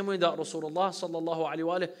 The same way that Rasulullah sallallahu alaihi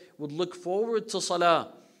wasallam would look forward to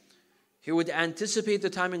salah. He would anticipate the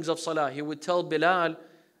timings of salah. He would tell Bilal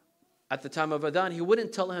at the time of adhan, he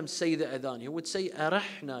wouldn't tell him, say the adhan. He would say,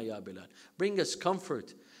 arahna ya Bilal. Bring us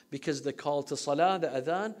comfort. Because the call to salah, the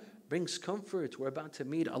adhan, brings comfort. We're about to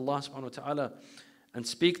meet Allah subhanahu wa ta'ala and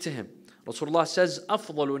speak to Him. Rasulullah says,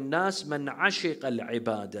 أفضل الناس من عشق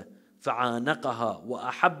العبادة فعانقها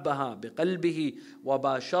وأحبها بقلبه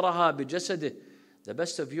وباشرها بجسده. The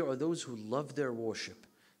best of you are those who love their worship.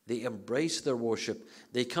 They embrace their worship.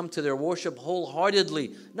 They come to their worship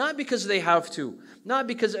wholeheartedly. Not because they have to. Not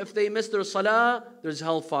because if they miss their salah, there's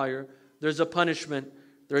hellfire. There's a punishment.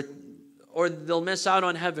 Or they'll miss out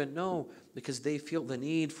on heaven. No, because they feel the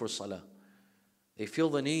need for salah. They feel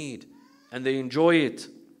the need. And they enjoy it.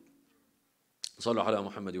 Sallu ala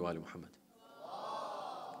Muhammad wa ali Muhammad.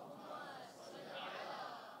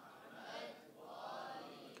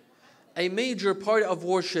 A major part of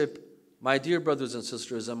worship, my dear brothers and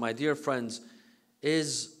sisters and my dear friends,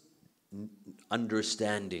 is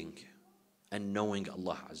understanding and knowing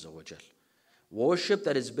Allah Azza wa Jal. Worship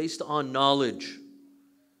that is based on knowledge,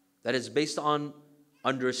 that is based on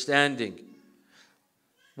understanding.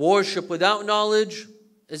 Worship without knowledge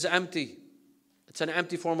is empty. It's an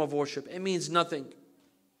empty form of worship. It means nothing.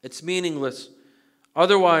 It's meaningless.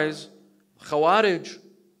 Otherwise, the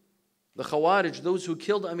Khawarij, those who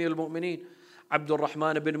killed Amir al-Mu'mineen, Abdul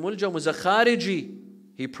Rahman ibn Muljam was a Khariji.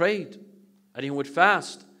 He prayed and he would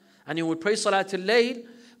fast and he would pray Salat al-Layl,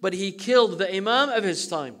 but he killed the Imam of his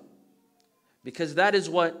time. Because that is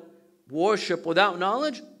what worship without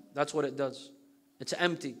knowledge, that's what it does. It's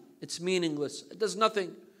empty. It's meaningless. It does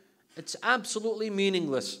nothing. It's absolutely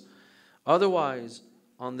meaningless. Otherwise,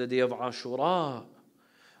 on the day of Ashura,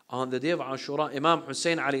 Imam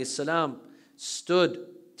Hussein alayhi salam stood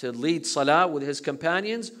to lead salah with his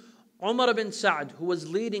companions. Umar ibn Sa'd, who was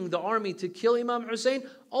leading the army to kill Imam Hussein,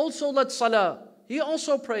 also led salah. He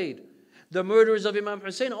also prayed. The murderers of Imam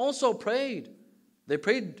Hussein also prayed. They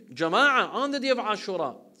prayed jama'ah on the day of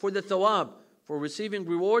Ashura for the thawab, for receiving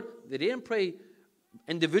reward. They didn't pray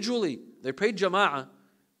individually. They prayed jama'ah.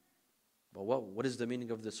 But what is the meaning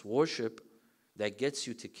of this worship that gets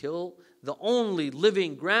you to kill the only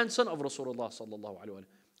living grandson of Rasulullah sallallahu alaihi wasallam?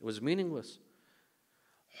 It was meaningless.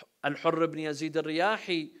 Al-Hurr ibn Yazid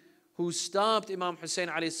al-Riyahi, who stopped Imam Hussein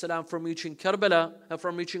alayhi salam from reaching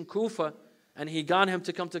Kufa, and he got him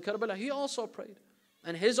to come to Karbala, he also prayed.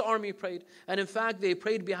 And his army prayed. And in fact, they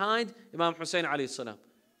prayed behind Imam Hussein alayhi salam.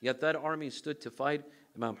 Yet that army stood to fight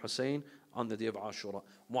Imam Hussein on the day of Ashura.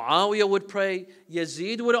 Muawiyah would pray.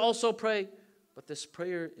 Yazid would also pray. But this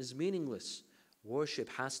prayer is meaningless. Worship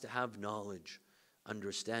has to have knowledge,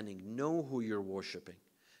 understanding. Know who you're worshiping.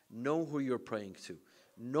 Know who you're praying to.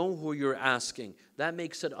 Know who you're asking. That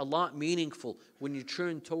makes it a lot meaningful when you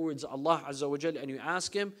turn towards Allah Azza wa Jal and you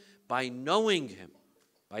ask Him by knowing Him.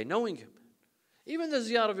 By knowing Him. Even the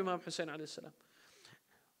ziyarah of Imam Hussein alayhi salam.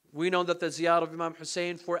 We know that the ziyarah of Imam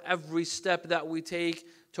Hussein, for every step that we take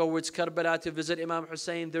towards Karbala to visit Imam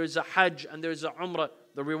Hussein, there's a hajj and there's a umrah,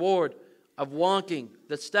 the reward of walking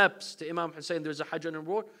the steps to Imam Hussein. There's a hajj and a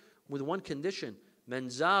reward with one condition. Man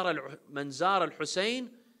zara al-Hussein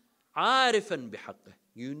عارفا بحقه.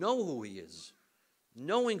 You know who he is.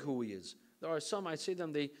 knowing who he is. There are some, I see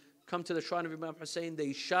them, they come to the shrine of Imam Hussein,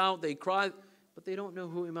 they shout, they cry, but they don't know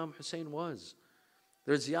who Imam Hussein was.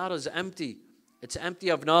 Their ziyarah is empty. It's empty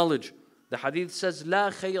of knowledge. The hadith says,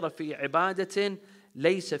 لا خير في عبادة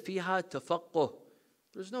ليس فيها تفقه.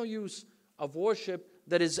 There's no use of worship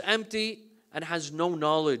that is empty and has no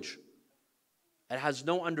knowledge. It has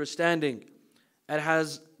no understanding. It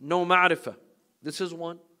has no ma'rifah. This is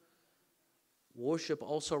one. Worship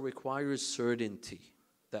also requires certainty.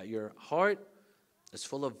 That your heart is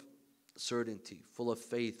full of certainty, full of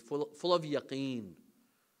faith, full of yaqeen.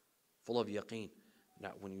 Full of yaqeen.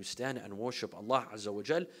 Now, when you stand and worship Allah Azza wa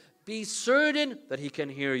Jal, be certain that He can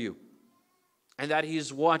hear you, and that He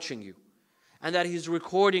is watching you, and that He's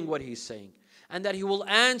recording what He's saying, and that He will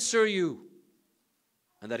answer you,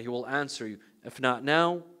 and that He will answer you. If not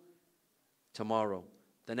now, tomorrow,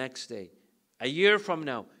 the next day, a year from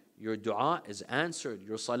now, your dua is answered,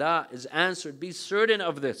 your salah is answered. Be certain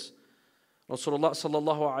of this. Rasulullah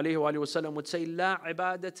sallallahu alayhi wa sallam would say, La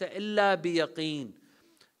ibadata illa biyaqeen.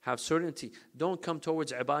 Have certainty. Don't come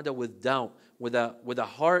towards ibadah with doubt, with a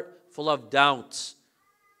heart full of doubts.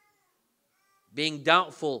 Being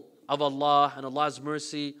doubtful of Allah and Allah's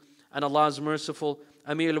mercy and Allah's merciful.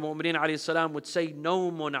 Amir al-Mu'mineen alayhi salam would say,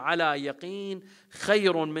 Nawmun ala yaqeen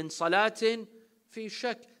khayrun min salatin fi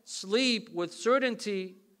shak. Sleep with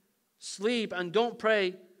certainty. Sleep and don't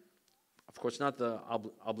pray. Of course, not the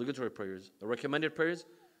obligatory prayers, the recommended prayers.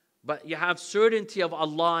 But you have certainty of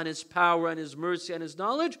Allah and His power and His mercy and His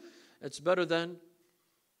knowledge. It's better than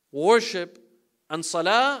worship and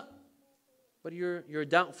salah, but you're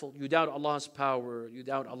doubtful. You doubt Allah's power. You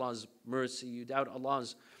doubt Allah's mercy. You doubt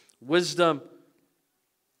Allah's wisdom.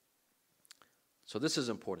 So this is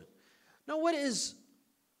important. Now, what is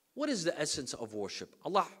the essence of worship?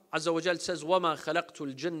 Allah Azza wa Jal says, وَمَا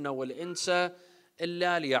خَلَقْتُ الْجِنَّ وَالْإِنسَ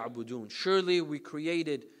إِلَّا لِيَعْبُدُونَ. Surely we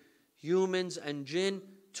created humans and jinn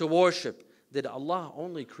to worship. Did Allah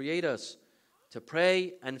only create us to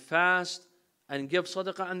pray and fast and give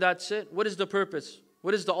sadaqah and that's it? What is the purpose?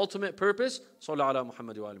 What is the ultimate purpose? Sallu ala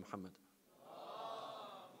Muhammad wa ala Muhammad.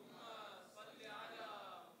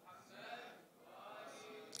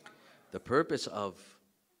 The purpose of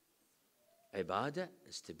ibadah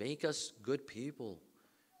is to make us good people,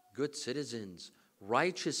 good citizens,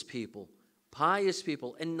 righteous people, pious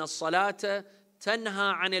people. Inna salata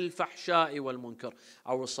tanha anil fahsha'i wal munkar.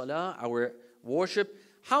 Our salah, our worship,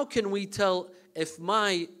 how can I tell if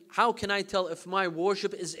my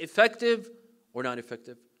worship is effective or not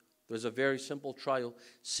effective? There's a very simple trial.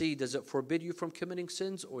 See, does it forbid you from committing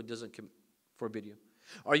sins or does it forbid you?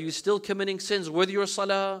 Are you still committing sins with your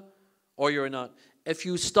salah or you're not? If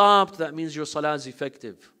you stopped, that means your salah is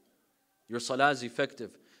effective. Your salah is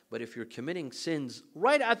effective. But if you're committing sins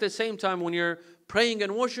right at the same time when you're praying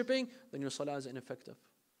and worshiping, then your salah is ineffective.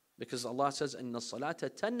 Because Allah says, إِنَّ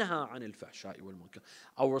الصَّلَاةَ تَنْهَا عَنِ الْفَحْشَاءِ وَالْمُنكَرِ.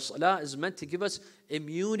 Our salah is meant to give us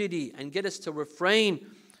immunity and get us to refrain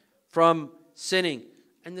from sinning.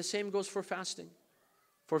 And the same goes for fasting.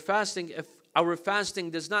 For fasting, if our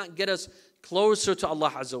fasting does not get us closer to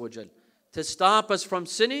Allah Azza wa Jal, to stop us from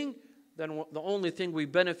sinning, then the only thing we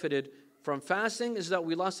benefited from fasting is that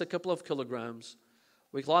we lost a couple of kilograms.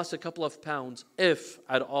 We lost a couple of pounds, if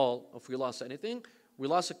at all. If we lost anything, we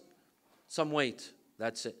lost some weight.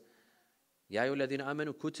 That's it. يا أيها الذين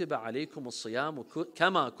آمنوا كتب عليكم الصيام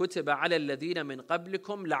كما كتب على الذين من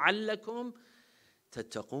قبلكم لعلكم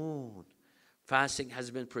تتقون. Fasting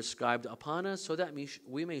has been prescribed upon us so that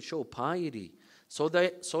we may show piety, so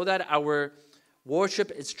that our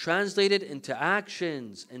worship is translated into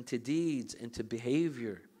actions, into deeds, into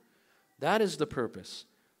behavior. That is the purpose.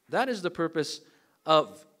 That is the purpose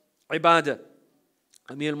of ibadah.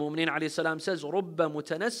 Amir al-Mu'mineen alayhi salam says, رُبَّ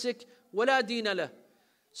مُتَنَسِّكْ وَلَا دِينَ لَهُ.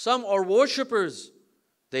 Some are worshippers.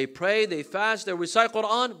 They pray, they fast, they recite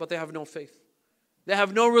Quran, but they have no faith. They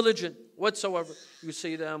have no religion whatsoever. You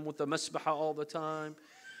see them with the masbah all the time.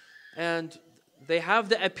 And they have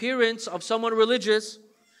the appearance of someone religious,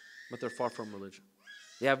 but they're far from religion.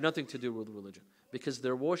 They have nothing to do with religion because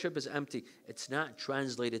their worship is empty. It's not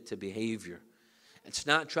translated to behavior. It's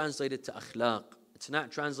not translated to akhlaq. It's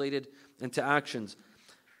not translated into actions.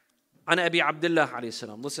 An Abi Abdullah alayhi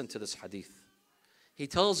salam, listen to this hadith. He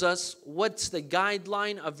tells us what's the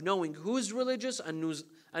guideline of knowing who's religious and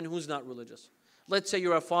who's not religious. Let's say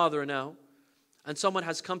you're a father now, and someone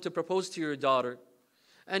has come to propose to your daughter,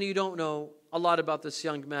 and you don't know a lot about this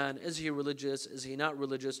young man. Is he religious? Is he not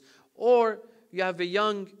religious? Or you have a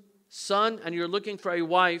young son, and you're looking for a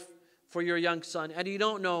wife for your young son, and you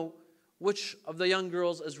don't know which of the young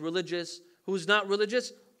girls is religious, who's not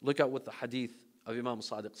religious. Look at what the hadith of Imam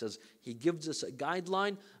Sadiq says, he gives us a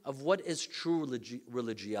guideline of what is true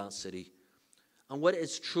religiosity and what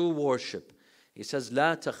is true worship. He says,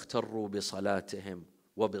 لا تغتروا بصلاتهم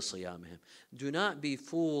وبصيامهم. Do not be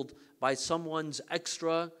fooled by someone's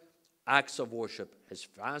extra acts of worship. His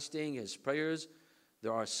fasting, his prayers.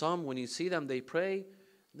 There are some, when you see them, they pray.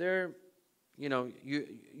 They're,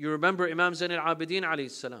 you remember Imam Zain al-Abidin alayhi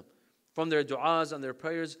salam. From their du'as and their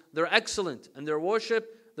prayers, they're excellent. And their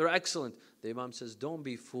worship, they're excellent. The Imam says, don't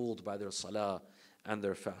be fooled by their salah and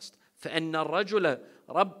their fast. فإن الرجل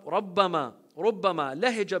ربما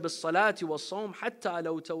لهج بالصلاة والصوم حتى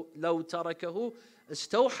لو تركه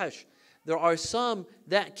استوحش. There are some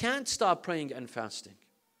that can't stop praying and fasting.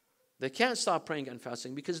 They can't stop praying and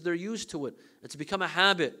fasting because they're used to it. It's become a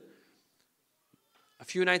habit. A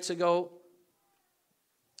few nights ago,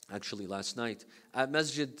 actually last night, at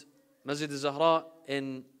Masjid al-Zahra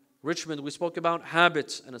in Richmond, we spoke about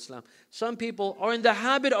habits in Islam. Some people are in the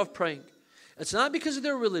habit of praying. It's not because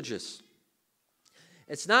they're religious.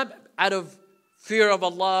 It's not out of fear of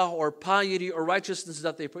Allah or piety or righteousness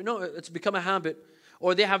that they pray. No, it's become a habit.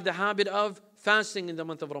 Or they have the habit of fasting in the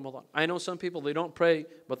month of Ramadan. I know some people, they don't pray,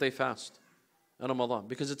 but they fast in Ramadan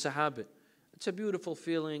because it's a habit. It's a beautiful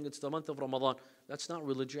feeling. It's the month of Ramadan. That's not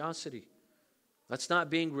religiosity. That's not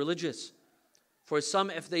being religious. For some,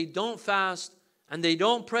 if they don't fast and they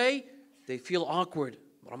don't pray, they feel awkward.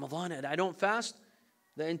 Ramadan and I don't fast.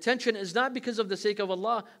 The intention is not because of the sake of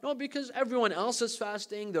Allah. No, because everyone else is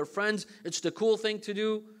fasting, their friends, it's the cool thing to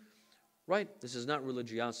do. Right? This is not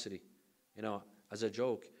religiosity. As a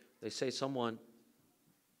joke, they say someone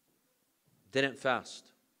didn't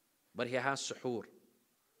fast, but he has suhoor.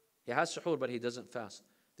 He has suhoor, but he doesn't fast.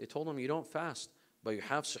 They told him, you don't fast, but you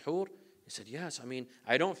have suhoor? He said, yes,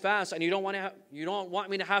 I don't fast, and you don't want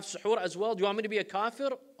me to have suhoor as well? Do you want me to be a kafir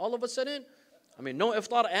all of a sudden? No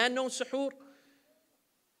iftar and no suhoor?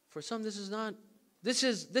 For some, this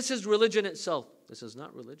is religion itself. This is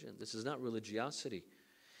not religion. This is not religiosity.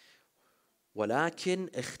 ولكن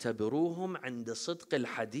اختبروهم عند صدق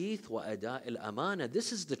الحديث وأداء الأمانة.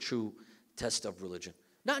 This is the true test of religion.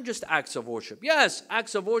 Not just acts of worship. Yes,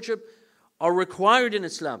 acts of worship are required in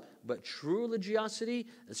Islam, but true religiosity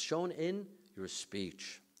is shown in your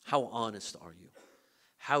speech. How honest are you?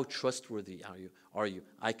 How trustworthy are you?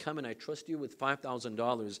 I come and I trust you with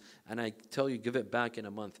 $5,000 and I tell you give it back in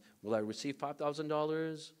a month. Will I receive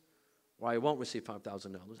 $5,000? Or I won't receive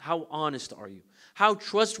 $5,000. How honest are you? How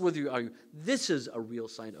trustworthy are you? This is a real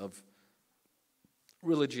sign of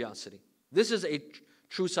religiosity. This is a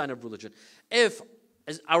true sign of religion. If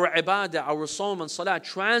our ibadah, our sawm and salah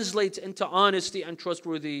translates into honesty and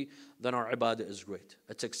trustworthy, then our ibadah is great.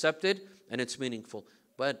 It's accepted and it's meaningful.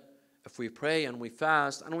 But if we pray and we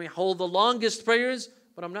fast and we hold the longest prayers,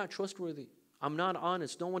 but I'm not trustworthy, I'm not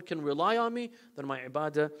honest, no one can rely on me, then my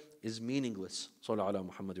ibadah is meaningless. Sallallahu ala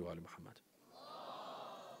Muhammad wa ala Muhammad.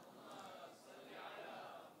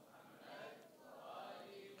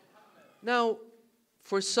 Now,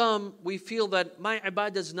 for some, we feel that my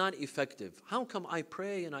ibadah is not effective. How come I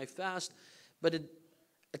pray and I fast, but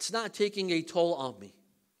it's not taking a toll on me?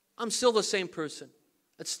 I'm still the same person.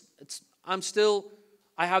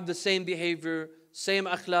 I have the same behavior, same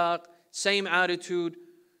akhlaq, same attitude.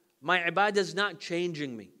 My ibadah is not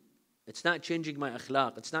changing me. It's not changing my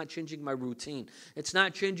akhlaq. It's not changing my routine. It's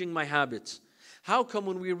not changing my habits. How come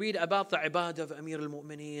when we read about the ibadah of Amir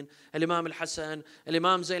al-Mu'mineen, Al-Imam al-Hassan,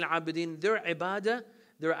 Al-Imam Zayn al-Abidin, their ibadah,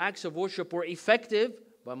 their acts of worship were effective,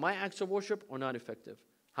 but my acts of worship are not effective?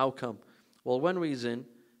 How come? Well, one reason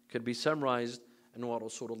could be summarized in what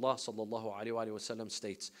Rasulullah sallallahu alayhi wa sallam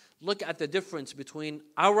states. Look at the difference between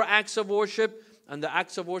our acts of worship and the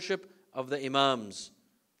acts of worship of the imams.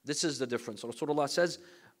 This is the difference. Rasulullah says,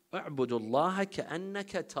 اعبدوا الله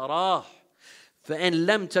كأنك تراه فإن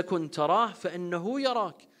لم تكن تراه فإنه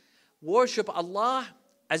يراك. Worship Allah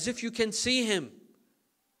as if you can see Him.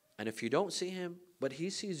 And if you don't see Him, but He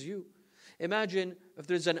sees you. Imagine if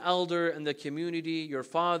there's an elder in the community, your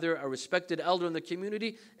father, a respected elder in the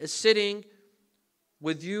community, is sitting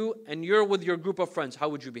with you and you're with your group of friends. How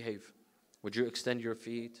would you behave? Would you extend your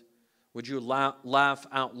feet? Would you laugh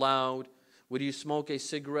out loud? Would you smoke a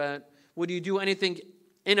cigarette? Would you do anything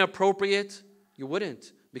inappropriate? You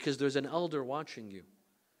wouldn't, because there's an elder watching you.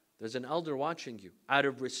 There's an elder watching you. Out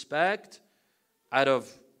of respect, out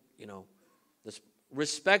of, this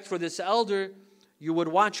respect for this elder, you would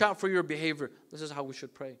watch out for your behavior. This is how we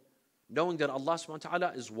should pray. Knowing that Allah subhanahu wa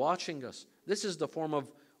ta'ala is watching us. This is the form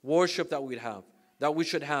of worship that we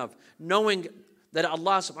should have. Knowing that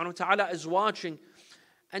Allah subhanahu wa ta'ala is watching.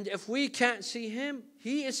 And if we can't see Him,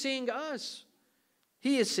 He is seeing us.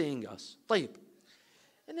 He is seeing us. طيب.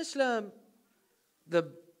 In Islam,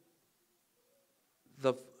 the,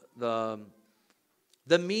 the, the,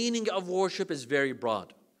 the meaning of worship is very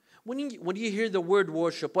broad. When you hear the word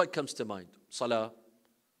worship, what comes to mind? Salah,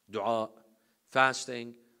 dua,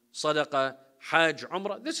 fasting, sadaqah, hajj,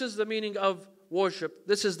 umrah. This is the meaning of worship.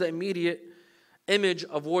 This is the immediate image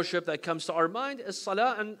of worship that comes to our mind, is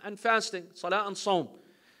salah and fasting, salah and saum.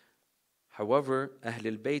 However,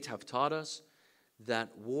 Ahlul Bayt have taught us that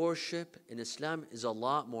worship in Islam is a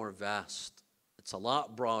lot more vast. It's a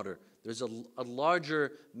lot broader. There's a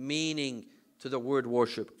larger meaning to the word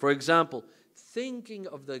worship. For example, thinking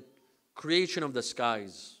of the creation of the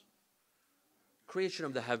skies, creation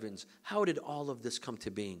of the heavens. How did all of this come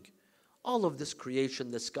to being? All of this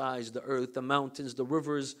creation, the skies, the earth, the mountains, the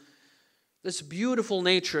rivers, this beautiful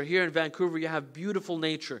nature. Here in Vancouver, you have beautiful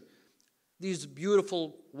nature. These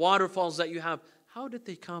beautiful waterfalls that you have. How did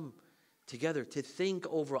they come together to think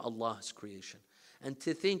over Allah's creation? And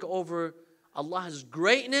to think over Allah's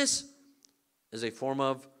greatness is a form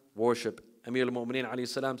of worship. Amir al-Mu'mineen alayhi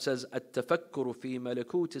salam says, التفكر في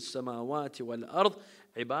ملكوت السماوات والأرض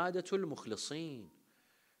عبادة المخلصين.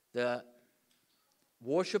 The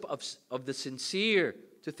worship of the sincere,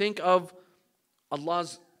 to think of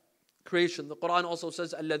Allah's creation. The Quran also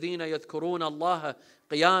says, الذين يذكرون الله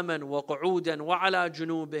قياما وقعودا وعلى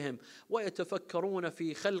جنوبهم ويتفكرون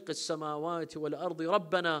في خلق السماوات والأرض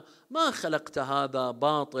ربنا ما خلقت هذا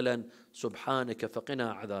باطلا سبحانك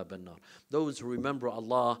فقنا عذاب النار. Those who remember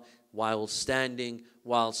Allah while standing,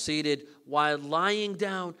 while seated, while lying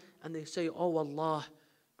down, and they say, oh Allah,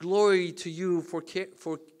 glory to you for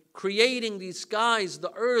creating these skies,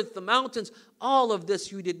 the earth, the mountains. All of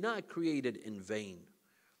this you did not create it in vain.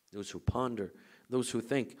 Those who ponder, those who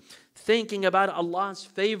think. Thinking about Allah's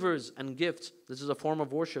favors and gifts. This is a form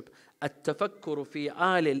of worship. التفكر في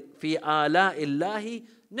آلاء الله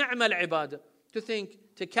نعم العبادة. To think,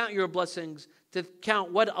 to count your blessings, to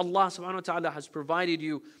count what Allah subhanahu wa ta'ala has provided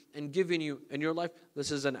you and given you in your life.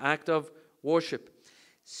 This is an act of worship.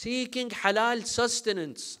 Seeking halal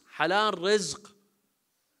sustenance, halal rizq,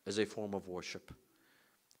 is a form of worship.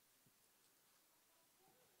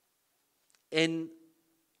 In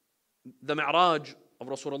the Mi'raj of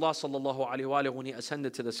Rasulullah sallallahu alayhi wa alayhi, when he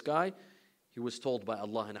ascended to the sky, he was told by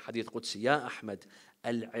Allah in a hadith Qudsi, Ya Ahmad,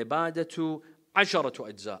 al-ibadatu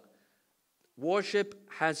asharatu ajza. Worship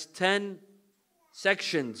has 10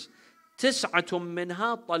 sections. Tis'atum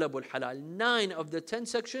minha talabul halal. 9 of the 10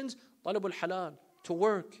 sections, talabul halal, to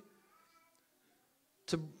work,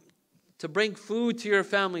 to bring food to your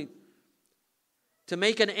family, to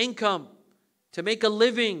make an income, to make a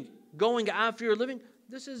living, going after your living.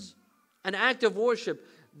 This is an act of worship.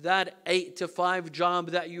 That 8 to 5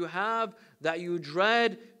 job that you have, that you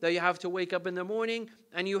dread, that you have to wake up in the morning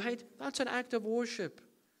and you hate, that's an act of worship.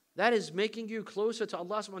 That is making you closer to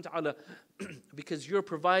Allah subhanahu wa ta'ala because you're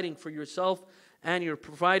providing for yourself and you're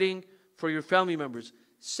providing for your family members.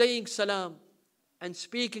 Saying salam and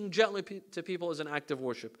speaking gently to people is an act of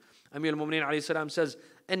worship. Amir al-Mu'mineen alayhi salam says,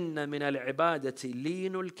 إِنَّ مِنَ الْعِبَادَةِ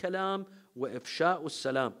لِينُ الْكَلَامِ وَإِفْشَاءُ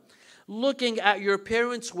السَّلَامِ. Looking at your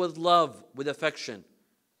parents with love, with affection,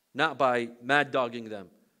 not by mad dogging them,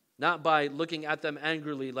 not by looking at them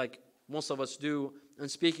angrily like most of us do and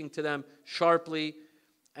speaking to them sharply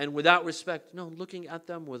and without respect. No, looking at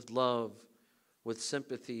them with love, with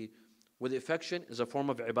sympathy, with affection is a form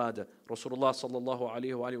of ibadah. Rasulullah sallallahu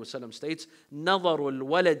alayhi wa sallam states, نَظَرُ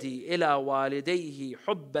الْوَلَدِ إِلَى وَالِدَيْهِ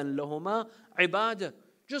حُبًّا لَهُمَا عِبَادَةً.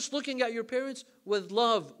 Just looking at your parents with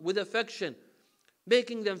love, with affection,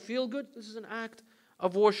 making them feel good, this is an act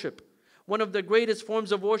of worship. One of the greatest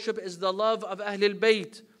forms of worship is the love of Ahlul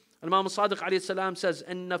Bayt. Imam Sadiq alayhi salam says,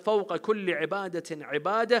 إن فوق كل عبادة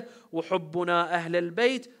عبادة وحبنا أهل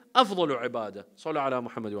البيت أفضل عبادة. صلى على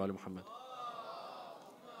محمد وآل محمد.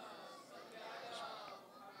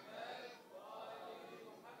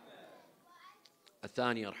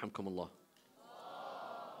 الثاني يرحمكم الله.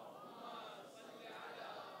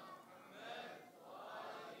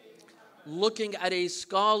 Looking at a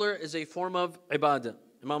scholar is a form of ibadah.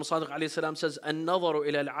 Imam Sadiq alayhi salam says, النظر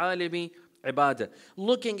إلى العالم عبادة.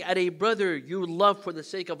 Looking at a brother you love for the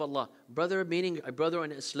sake of Allah. Brother meaning a brother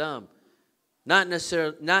in Islam. Not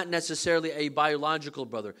necessarily a biological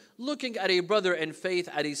brother. Looking at a brother in faith,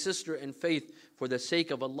 at a sister in faith for the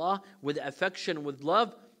sake of Allah, with affection, with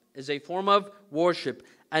love, is a form of worship.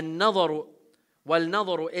 النظر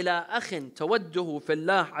والنظر إلى أخ توده في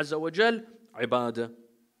الله عز وجل عبادة.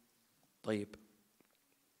 طيب.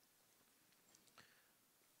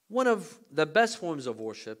 One of the best forms of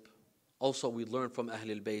worship, also we learn from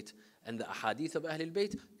Ahlul Bayt and the ahadith of Ahlul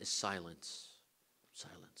Bayt, is silence.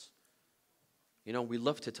 Silence. You know, we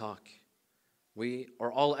love to talk. We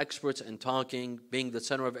are all experts in talking, being the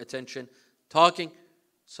center of attention, talking.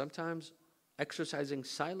 Sometimes exercising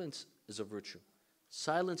silence is a virtue.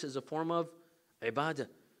 Silence is a form of ibadah.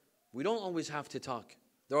 We don't always have to talk.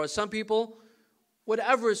 There are some people,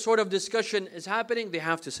 whatever sort of discussion is happening, they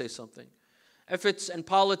have to say something. If it's in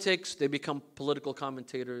politics, they become political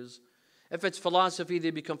commentators. If it's philosophy,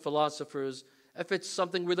 they become philosophers. If it's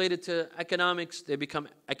something related to economics, they become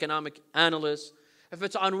economic analysts. If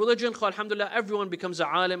it's on religion, alhamdulillah, everyone becomes a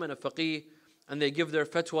alim and a faqih, and they give their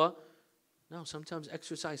fatwa. No, sometimes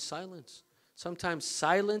exercise silence. Sometimes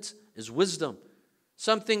silence is wisdom.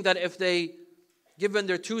 Something that if they given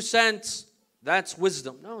their 2 cents, that's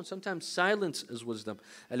wisdom. No, sometimes silence is wisdom.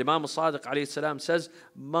 Al-Imam al-Sadiq alayhi salam says,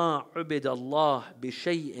 مَا عُبِدَ اللَّهِ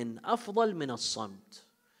بِشَيْءٍ أَفْضَلْ مِنَ الصَّمْتِ.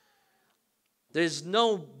 There's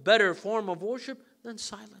no better form of worship than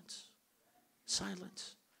silence.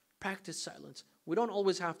 Silence. Practice silence. We don't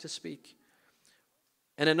always have to speak.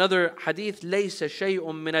 In another hadith, لَيْسَ شَيْءٌ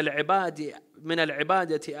مِنَ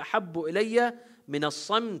الْعِبَادَةِ أَحَبُّ إِلَيَّ مِنَ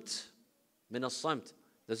الصَّمْتِ. مِنَ الصَّمْتِ.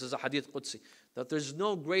 This is a hadith Qudsi. That there's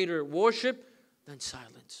no greater worship than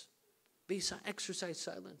silence. Exercise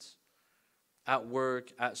silence. At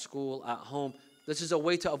work, at school, at home. This is a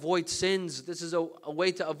way to avoid sins. This is a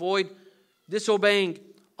way to avoid disobeying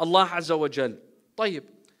Allah Azza wa Jal. طيب.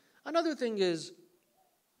 Another thing is,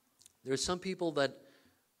 there are some people that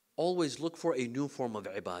always look for a new form of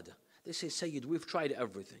ibadah. They say, Sayyid, we've tried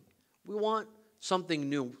everything. We want something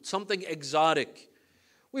new, something exotic.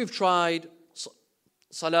 We've tried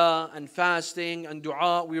salah and fasting and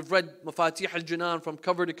dua. We've read Mafatih al-Jinan from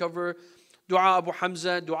cover to cover. Dua Abu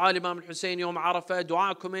Hamza, dua Imam al-Hussein Yawm Arafah,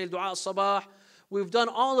 dua Kumail, dua al-Sabah. We've done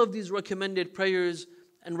all of these recommended prayers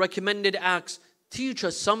and recommended acts. Teach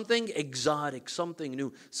us something exotic, something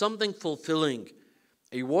new, something fulfilling.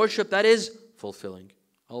 A worship that is fulfilling.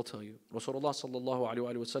 I'll tell you. Rasulullah sallallahu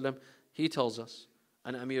alayhi wa sallam, he tells us,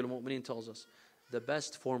 and Amir al-Mu'mineen tells us, the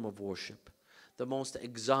best form of worship, the most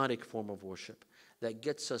exotic form of worship that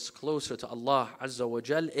gets us closer to Allah Azza wa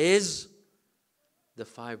Jal is the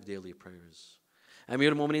 5 daily prayers.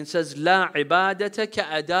 Amir al-Mu'mineen says, لا عبادة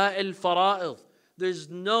كأداء الفرائض. There's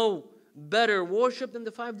no better worship than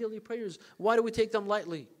the 5 daily prayers. Why do we take them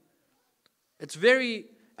lightly? It's very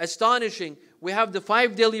astonishing. We have the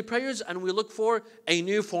 5 daily prayers and we look for a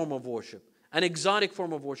new form of worship, an exotic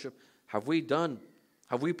form of worship. Have we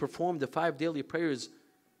performed the 5 daily prayers?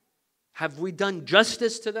 Have we done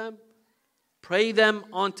justice to them? Pray them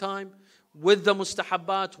on time, with the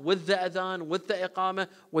mustahabbat, with the adhan, with the iqamah,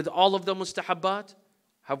 with all of the mustahabbat?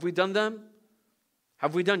 Have we done them?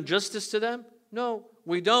 Have we done justice to them? No,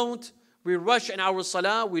 we don't. We rush in our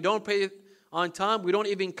salah, we don't pray on time, we don't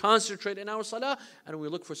even concentrate in our salah, and we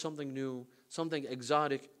look for something new, something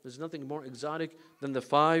exotic. There's nothing more exotic than the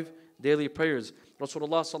 5 daily prayers.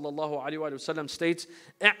 Rasulullah sallallahu alayhi wa sallam states,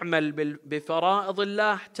 اعمل بفرائض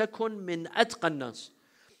الله تكن من أتقى الناس.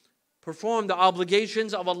 Perform the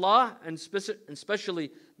obligations of Allah, and especially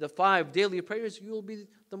the 5 daily prayers, you will be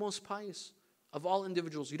the most pious of all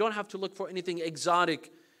individuals. You don't have to look for anything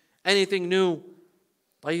exotic, anything new.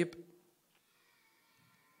 طيب.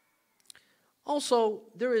 Also,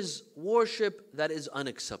 there is worship that is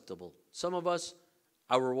unacceptable. Some of us,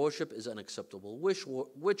 our worship is unacceptable. Which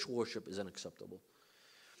worship is unacceptable?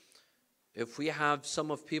 If we have some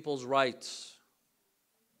of people's rights,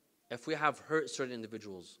 if we have hurt certain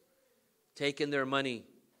individuals, taken their money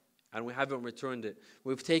and we haven't returned it.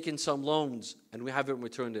 We've taken some loans and we haven't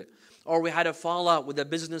returned it. Or we had a fallout with a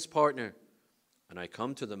business partner. And I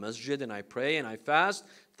come to the masjid and I pray and I fast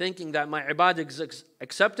thinking that my ibadah is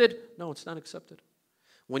accepted. No, it's not accepted.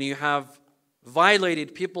 When you have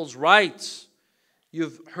violated people's rights,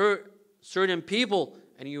 you've hurt certain people,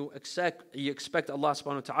 and you expect Allah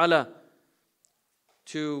subhanahu wa ta'ala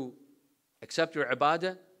to accept your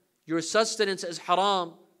ibadah, your sustenance is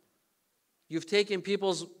haram. You've taken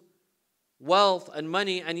people's wealth and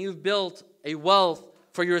money and you've built a wealth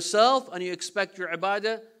for yourself and you expect your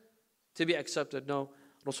ibadah to be accepted. No.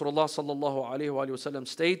 Rasulullah sallallahu alayhi wa sallam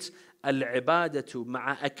states, Al-ibadatu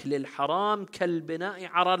ma'a akli al-haram kal-bina'i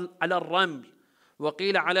ala al-raml wa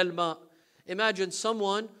qila ala al-ma'. Imagine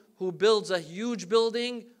someone who builds a huge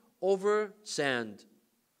building over sand.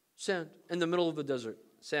 Sand in the middle of the desert.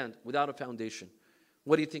 Sand without a foundation.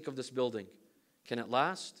 What do you think of this building? Can it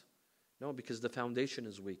last? No, because the foundation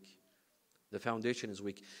is weak. The foundation is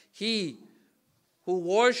weak. He who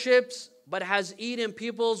worships but has eaten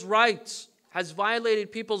people's rights, has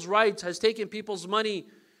violated people's rights, has taken people's money,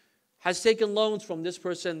 has taken loans from this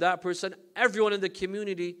person, that person, everyone in the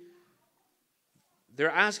community,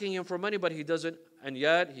 they're asking him for money, but he doesn't. And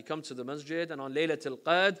yet, he comes to the masjid, and on Laylatul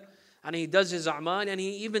Qadr, and he does his a'mal, and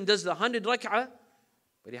he even does the 100 rak'ah,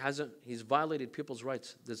 but he's violated people's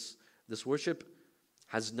rights. This worship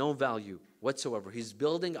has no value whatsoever. He's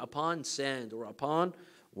building upon sand or upon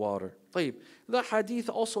water. طيب. The hadith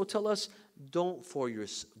also tell us, don't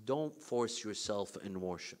force yourself in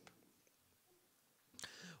worship.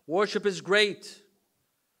 Worship is great.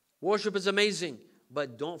 Worship is amazing,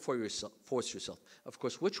 but don't force yourself. Of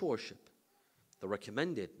course, which worship? The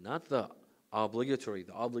recommended, not the obligatory.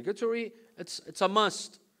 The obligatory, it's a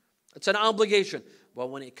must. It's an obligation. But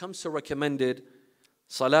when it comes to recommended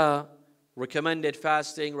salah, recommended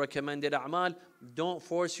fasting, recommended a'mal, don't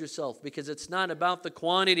force yourself, because it's not about the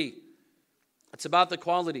quantity. It's about the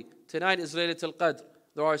quality. Tonight is Laylatul Qadr.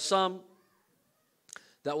 There are some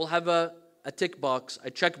that will have a tick box, a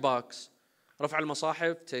check box. Raf'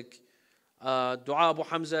 al-Masahif, tick. Dua Abu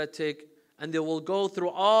Hamza, tick. And they will go through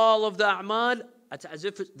all of the a'mal as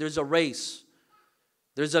if there's a race.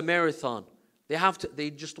 There's a marathon. They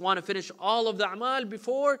just want to finish all of the a'mal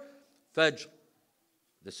before Fajr.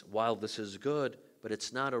 While this is good, but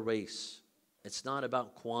it's not a race. It's not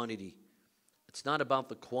about quantity. It's not about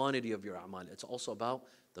the quantity of your a'mal. It's also about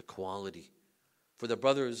the quality. For the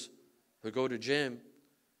brothers who go to gym,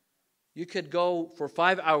 you could go for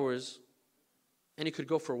 5 hours and you could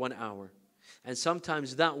go for 1 hour. And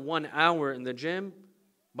sometimes that 1 hour in the gym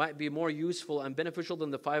might be more useful and beneficial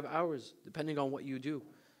than the 5 hours, depending on what you do.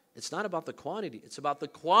 It's not about the quantity. It's about the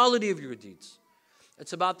quality of your deeds.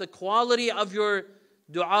 It's about the quality of your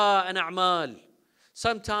dua and a'mal.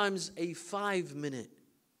 Sometimes a 5-minute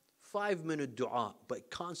dua, but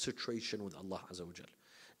concentration with Allah Azza wa Jal.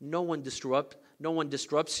 No one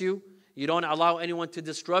disrupts you. You don't allow anyone to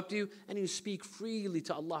disrupt you, and you speak freely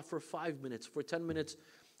to Allah for 5 minutes, for 10 minutes.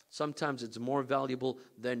 Sometimes it's more valuable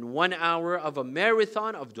than 1 hour of a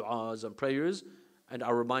marathon of du'as and prayers, and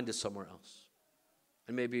our mind is somewhere else.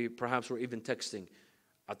 And perhaps we're even texting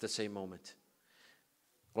at the same moment.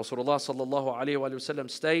 Rasulullah sallallahu alayhi wa sallam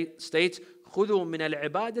states, خُذُوا مِنَ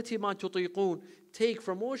الْعِبَادَةِ مَا تُطِيقُونَ. Take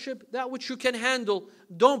from worship that which you can handle.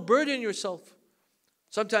 Don't burden yourself.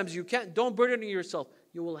 Sometimes you can't. Don't burden yourself.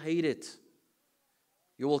 You will hate it.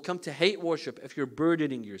 You will come to hate worship if you're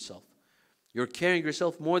burdening yourself. You're carrying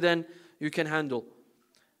yourself more than you can handle.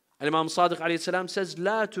 Imam Sadiq alayhi salam says,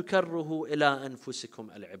 لا تكرهوا إلى أنفسكم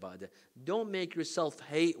العبادة. Don't make yourself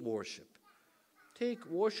hate worship. Take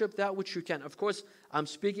worship that which you can. Of course, I'm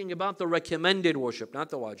speaking about the recommended worship, not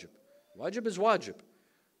the wajib. Wajib is wajib.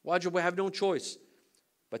 Wajib, we have no choice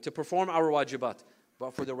but to perform our wajibat.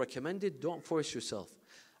 But for the recommended, don't force yourself.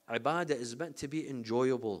 Ibadah is meant to be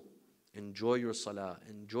enjoyable. Enjoy your salah.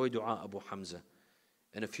 Enjoy dua Abu Hamza.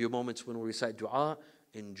 In a few moments when we recite dua,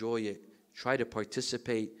 enjoy it. Try to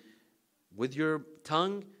participate with your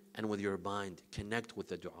tongue and with your mind. Connect with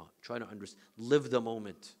the dua. Try to understand. Live the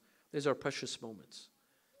moment. These are precious moments.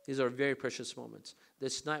 These are very precious moments.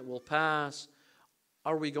 This night will pass.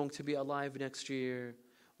 Are we going to be alive next year?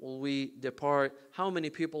 Will we depart? How many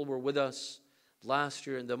people were with us last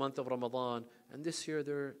year in the month of Ramadan, and this year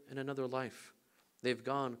they're in another life? They've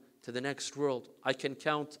gone to the next world. I can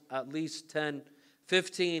count at least 10,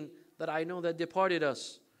 15 that I know that departed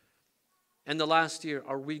us. And the last year,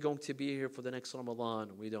 are we going to be here for the next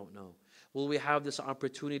Ramadan? We don't know. Will we have this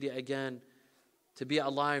opportunity again to be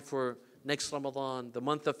alive for next Ramadan, the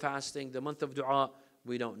month of fasting, the month of dua?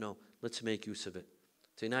 We don't know. Let's make use of it.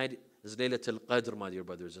 Tonight is Laylatul Qadr, my dear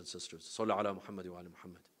brothers and sisters. Sallu ala Muhammad wa ala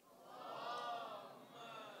Muhammad.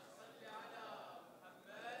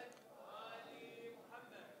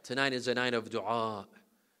 Tonight is a night of dua.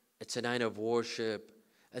 It's a night of worship.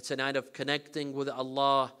 It's a night of connecting with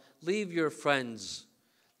Allah. Leave your friends.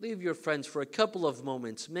 Leave your friends for a couple of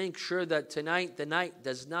moments. Make sure that tonight, the night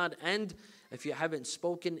does not end if you haven't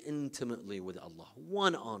spoken intimately with Allah,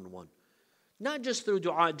 one-on-one. Not just through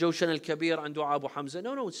dua Joshan al-Kabir and dua Abu Hamza.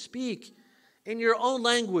 No, speak in your own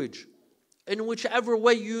language, in whichever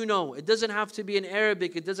way you know. It doesn't have to be in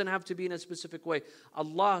Arabic. It doesn't have to be in a specific way.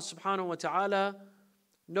 Allah subhanahu wa ta'ala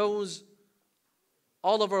knows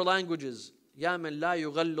all of our languages. يَا مَنْ لَا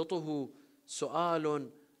يُغَلِّطُهُ سُؤَالٌ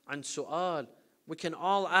عَنْ سُؤَالٍ. We can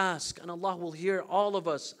all ask, and Allah will hear all of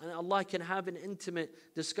us, and Allah can have an intimate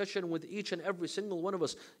discussion with each and every single one of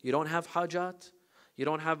us. You don't have hajat? You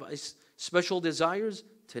don't have special desires?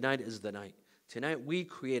 Tonight is the night. Tonight we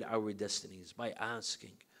create our destinies by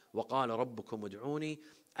asking. وَقَالَ رَبُّكُمْ ud'uni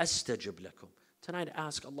astajib lakum. Tonight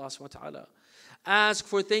ask Allah subhanahu wa ta'ala. Ask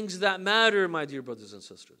for things that matter, my dear brothers and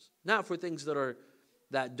sisters. Not for things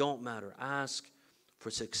that don't matter. Ask for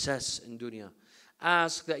success in dunya.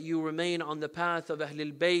 Ask that you remain on the path of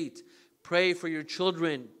Ahlul Bayt. Pray for your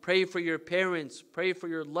children. Pray for your parents. Pray for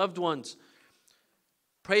your loved ones.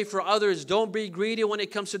 Pray for others. Don't be greedy when it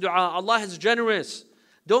comes to dua. Allah is generous.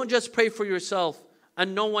 Don't just pray for yourself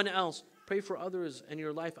and no one else. Pray for others in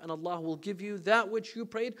your life, and Allah will give you that which you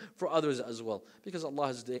prayed for others as well. Because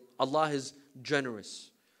Allah is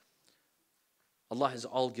generous. Allah is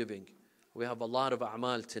all-giving. We have a lot of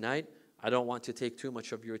a'mal tonight. I don't want to take too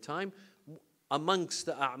much of your time. Amongst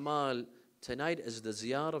the a'mal tonight is the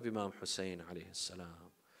ziyarah of Imam Hussein alayhi salam.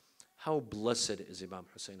 How blessed is Imam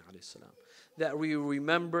Hussein alayhi salam, that we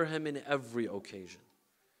remember him in every occasion.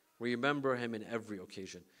 We remember him in every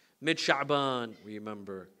occasion. Mid-Sha'ban, we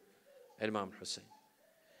remember Imam Hussein.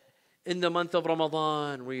 In the month of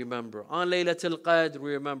Ramadan, we remember. On Laylatul Qadr,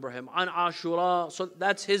 we remember him. On Ashura, so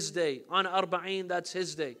that's his day. On Arba'een, that's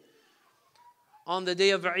his day. On the day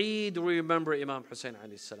of Eid, we remember Imam Hussein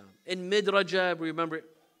alayhi salam. In Mid-Rajab, we remember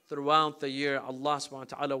throughout the year. Allah subhanahu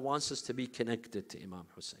wa ta'ala wants us to be connected to Imam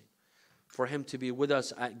Hussein, for him to be with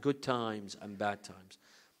us at good times and bad times,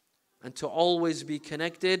 and to always be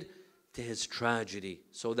connected to his tragedy,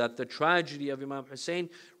 so that the tragedy of Imam Hussein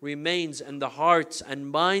remains in the hearts and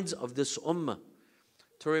minds of this ummah.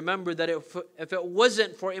 To remember that if it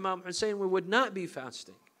wasn't for Imam Hussein, we would not be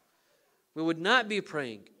fasting. We would not be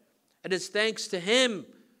praying. It is thanks to him.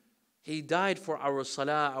 He died for our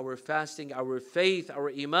salah, our fasting, our faith, our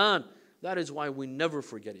iman. That is why we never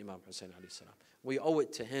forget Imam Hussein alayhi salam. We owe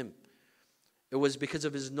it to him. It was because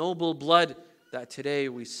of his noble blood that today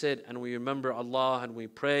we sit and we remember Allah and we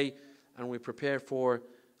pray and we prepare for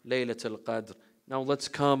Laylatul Qadr. Now let's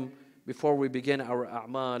come, before we begin our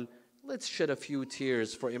a'mal, let's shed a few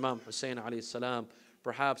tears for Imam Hussein alayhi salam.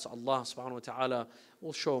 Perhaps Allah subhanahu wa ta'ala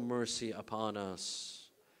will show mercy upon us.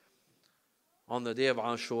 On the day of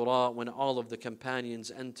Ashura, when all of the companions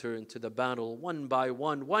enter into the battle, one by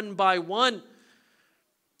one, one by one.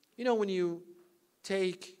 You know, when you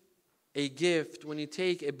take a gift, when you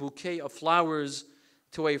take a bouquet of flowers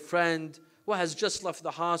to a friend who has just left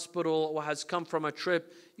the hospital or has come from a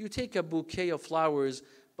trip, you take a bouquet of flowers,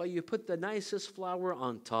 but you put the nicest flower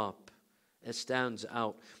on top. It stands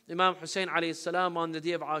out. Imam Hussein alayhi salam, on the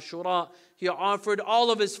day of Ashura, he offered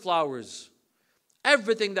all of his flowers.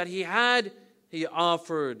 Everything that he had, he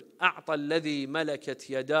offered. أعطى الذي ملكت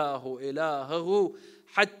يداه إلهه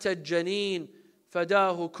حتى الجنين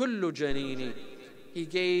فداه كل جنين. He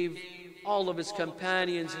gave all of his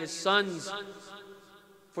companions, his sons,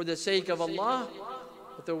 for the sake of Allah.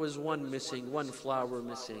 But there was one missing, one flower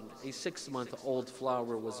missing. A 6-month-old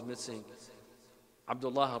flower was missing.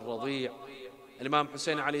 Abdullah al-Radi'. And Imam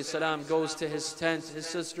Hussein alayhi salam goes to his tent. His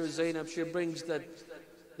sister Zainab, she brings the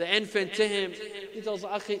infant to him. He tells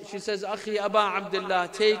she says, Akhi Aba Abdullah,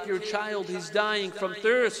 take your child, he's dying from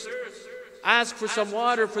thirst. Ask for some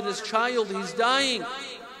water for this child, he's dying.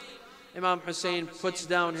 Imam Hussein puts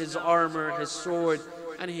down his armor, his sword,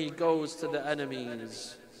 and he goes to the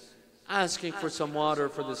enemies, asking for some water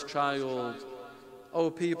for this child. Oh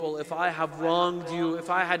people, if I have wronged you, if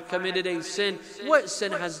I had committed a sin, what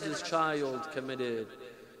sin has this child committed?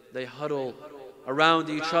 They huddle around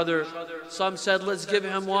each other. Some said, let's give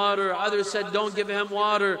him water. Others said, don't give him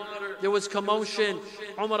water. There was commotion.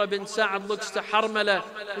 Umar bin Sa'ad looks to Harmala.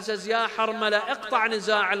 He says, Ya Harmala, iqta'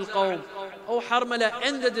 niza' al-qawm. Oh Harmala,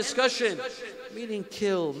 end the discussion. Meaning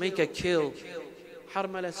kill, make a kill.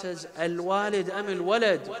 Harmala says, Al-walid am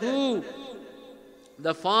al-walad. Who?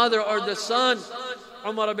 The father or the son?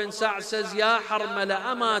 Umar bin Sa'ad says, Ya Harmala,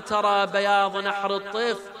 ama tara bayad nahr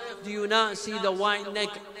al-tif. Do you not see the white neck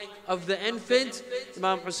of the infant?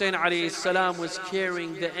 Imam Hussein alayhi salam was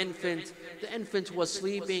carrying the infant. The infant was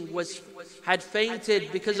sleeping, had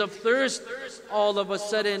fainted because of thirst. All of a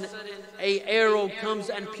sudden, an arrow comes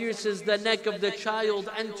and pierces the neck of the child,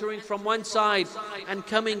 entering from one side and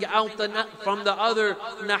coming out from the other.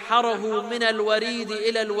 Naharahu min al-warid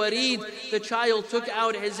ila al-warid. The child took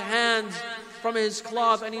out his hands from his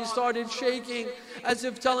cloth and he started shaking, as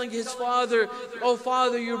if telling his father, oh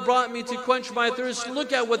father, you brought me to quench my thirst.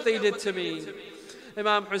 Look at what they did to me.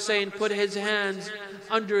 Imam Hussein put his hands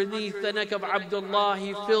underneath the neck of Abdullah.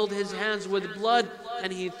 He filled his hands with blood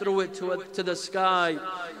and he threw it to the sky.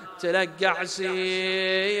 تلقى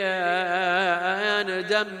حسين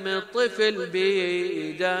دم الطفل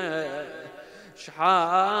بيده شحال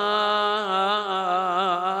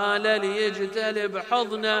ليجتلب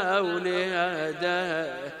حضن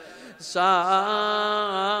أولاده سال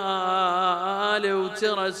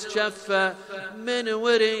وترس شفه من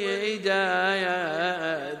وريده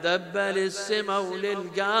ذب للسما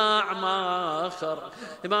وللقاع ما خر.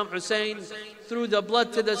 Imam Hussein threw the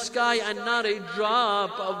blood to the sky and not a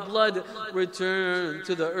drop of blood returned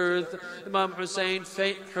to the earth. Imam Hussein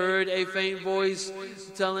heard a faint voice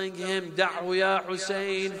telling him, دعه يا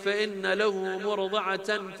حسين فإن له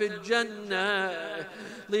مرضعة في الجنة.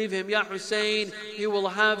 Leave him, Ya Hussein, he will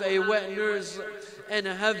have a wet nurse in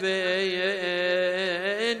heaven.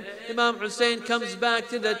 Imam Hussein comes back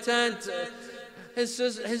to the tent.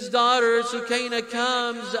 His daughter Sukaina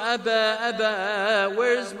comes, Abba,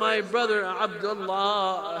 where's my brother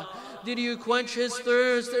Abdullah? Did you quench his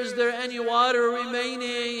thirst? Is there any water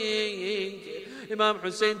remaining? Imam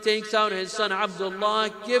Hussein takes out his son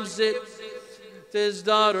Abdullah, gives it to his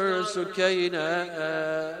daughter Sukaina.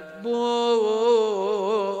 بويا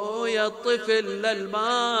الطفل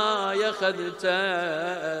للماء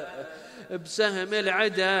ياخذته بسهم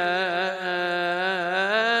العدا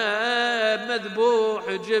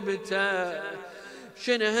مذبوح جبته.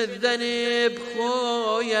 شنه الذنب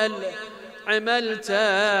خويا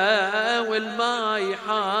عملته والماء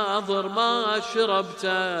حاضر ما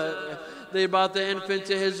شربته. They brought the infant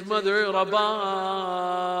to his mother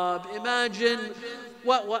Rabab. Imagine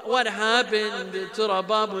what happened to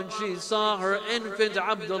Rabab when she saw her infant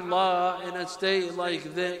Abdullah in a state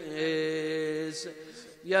like this.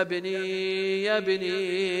 يا بني يا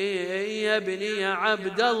بني يا بني يا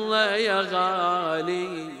عبد الله يا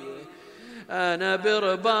غالي أنا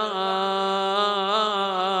برباك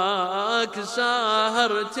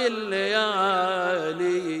سهرت الليالي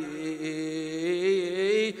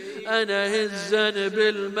أنا هزن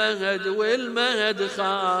بالمهد والمهد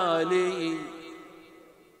خالي.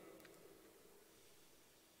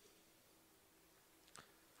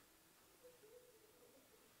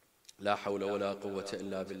 لا حول ولا قوة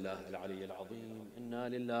إلا بالله العلي العظيم. إنا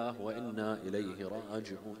لله وإنا إليه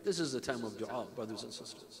راجعون. This is the time of dua, brothers and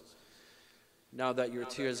sisters. Now that your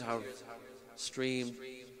tears have streamed,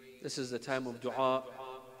 this is the time of dua.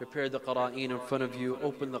 Prepare the qara'een in front of you.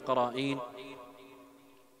 Open the qara'een.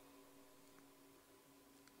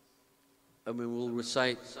 And we will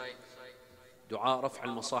recite dua رفع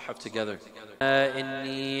المصاحف together.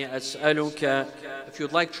 إني أسألك. If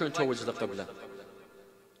you'd like, turn towards the Qibla.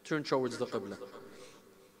 Turn towards the Qibla.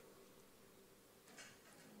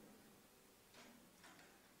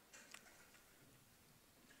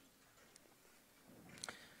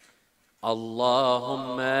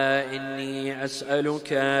 اللهم إني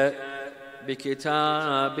أسألك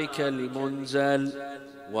بكتابك المنزل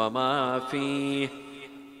وما فيه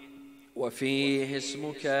وفيه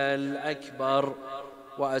اسمك الأكبر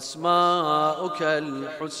وأسماؤك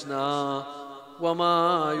الحسنى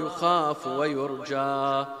وما يخاف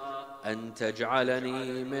ويرجى أن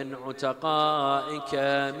تجعلني من عتقائك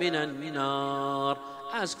من النار.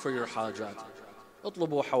 Ask for your حاجات.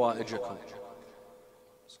 اطلبوا حوائجكم.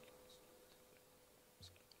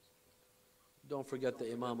 Don't forget the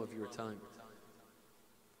Imam of your time.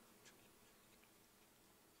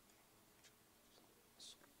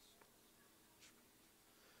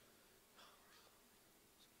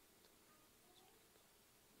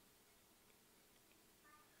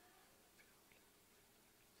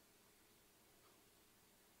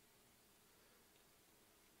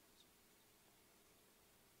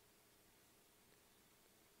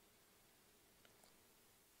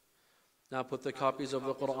 Now put the copies of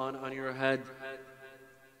the Quran on your head.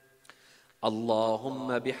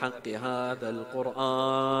 اللهم بحق هذا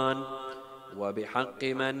القرآن وبحق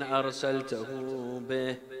من أرسلته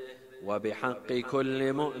به وبحق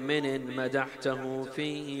كل مؤمن مدحته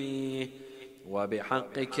فيه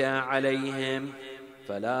وبحقك عليهم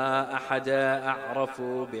فلا أحد أعرف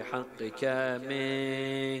بحقك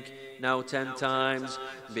منك. Now 10 times.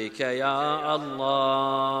 بك يا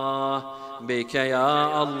الله بك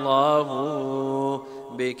يا الله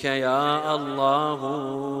بك يا الله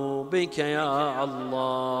بك يا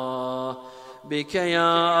الله بك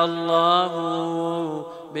يا الله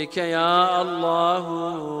بك يا الله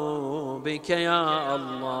بك يا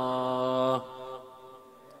الله.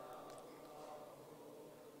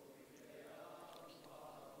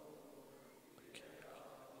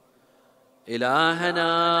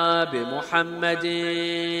 إلهنا بمحمد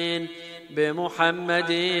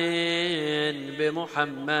بمحمد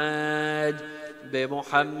بمحمد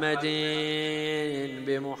بمحمد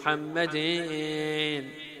بمحمد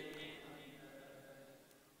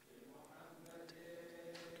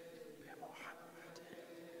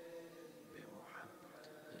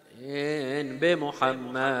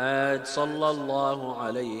بمحمد صلى الله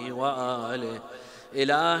عليه وآله.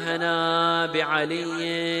 إلهنا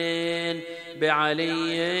بعلي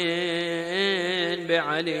بعلي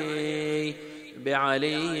بعلي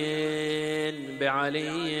بعلي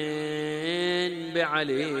بعلي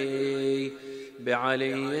بعلي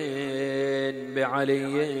بعلي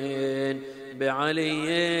بعلي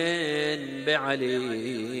بعلي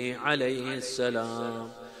بعلي عليه السلام.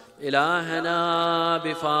 إلهنا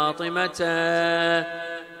بفاطمة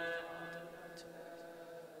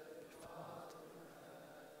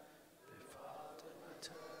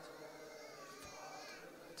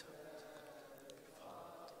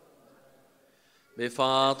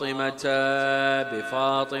بفاطمة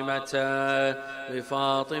بفاطمة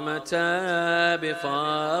بفاطمة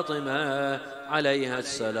بفاطمة عليها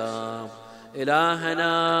السلام.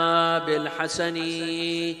 إلهنا بالحسن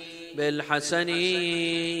بالحسن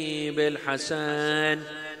بالحسن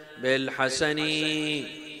بالحسن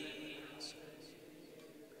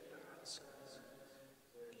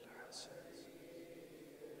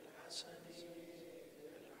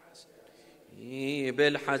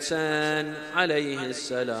بالحسن عليه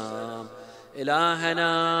السلام.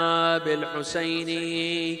 إلهنا بالحسين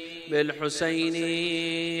بالحسين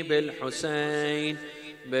بالحسين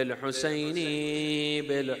بالحسين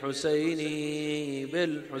بالحسين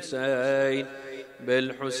بالحسين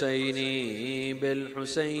بالحسين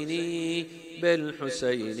بالحسين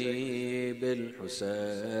بالحسين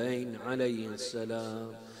بالحسين عليه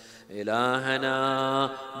السلام. إلهنا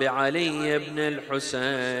بعلي بن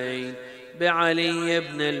الحسين بعلي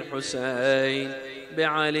بن الحسين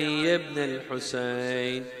بعلي بن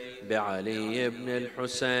الحسين بعلي بن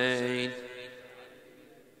الحسين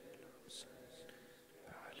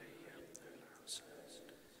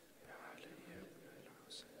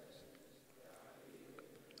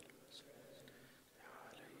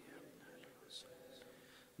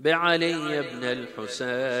بعلي بن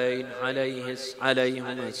الحسين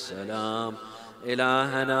عليهم السلام.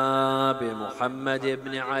 إلهنا بمحمد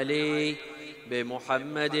بن علي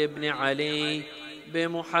بمحمد بن علي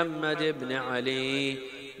بمحمد بن علي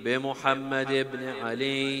بمحمد بن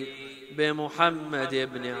علي بمحمد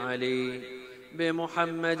بن علي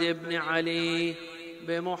بمحمد بن علي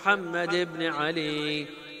بمحمد بن علي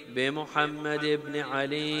بمحمد بن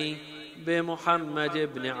علي بمحمد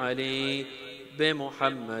بن علي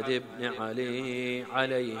بمحمد بن علي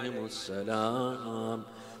عليهم السلام.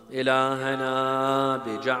 إلهنا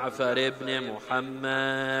بجعفر بن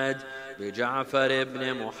محمد بجعفر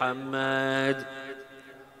بن محمد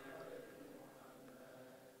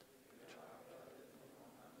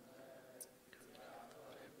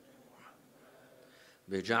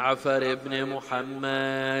بجعفر بن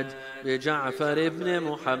محمد بجعفر بن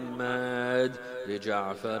محمد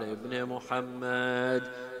بجعفر بن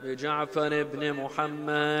محمد بجعفر بن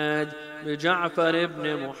محمد بجعفر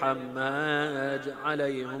بن محمد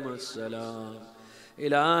عليهم السلام.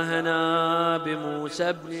 إلهنا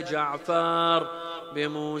بموسى بن جعفر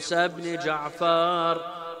بموسى بن جعفر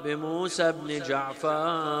بموسى بن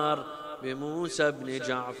جعفر بموسى بن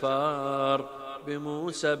جعفر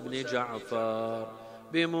بموسى بن جعفر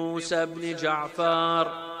بموسى بن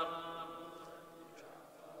جعفر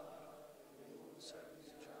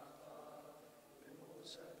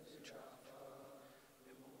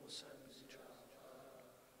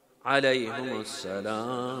عليهم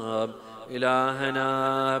السلام.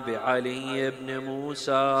 إلهنا بعلي بن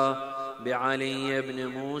موسى بعلي بن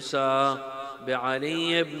موسى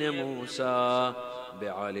بعلي بن موسى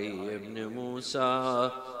بعلي بن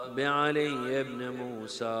موسى بعلي بن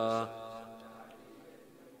موسى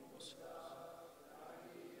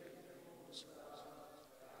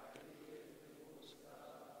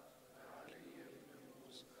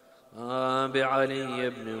بعلي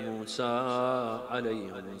بن موسى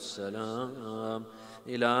عليهم السلام.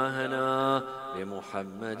 إلهنا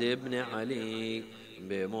بمحمد بن علي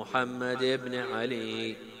بمحمد بن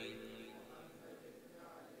علي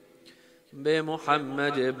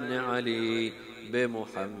بمحمد بن علي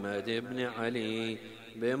بمحمد بن علي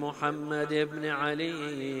بمحمد بن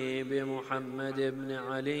علي بمحمد بن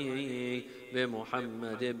علي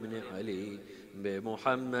بمحمد بن علي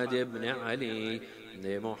بمحمد بن علي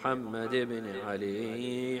بمحمد بن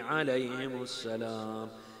علي عليهم السلام.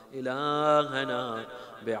 إلهنا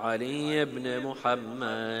بعلي بن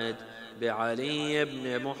محمد بعلي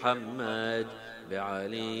بن محمد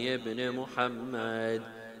بعلي بن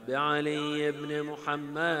محمد بعلي بن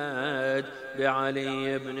محمد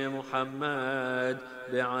بعلي بن محمد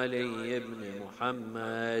بعلي بن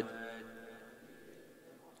محمد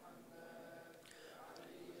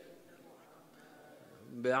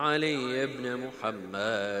بعلي بن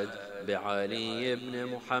محمد بعلي بن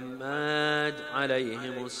محمد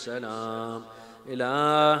عليهم السلام.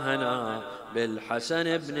 إلهنا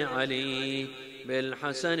بالحسن بن علي،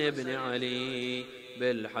 بالحسن بن علي،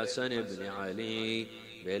 بالحسن بن علي،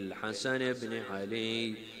 بالحسن بن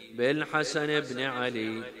علي، بالحسن بن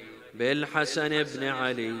علي، بالحسن بن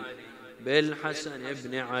علي، بالحسن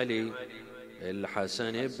بن علي،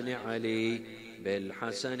 بالحسن بن علي،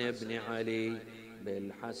 بالحسن بن علي،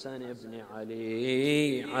 بالحسن بن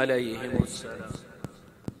علي عليهم السلام.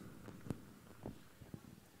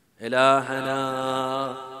 إلهنا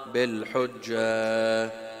بالحجة،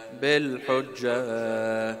 بالحجة،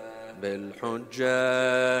 بالحجة،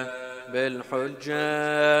 بالحجة،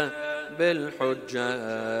 بالحجة،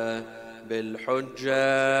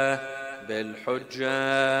 بالحجة،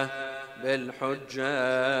 بالحجة،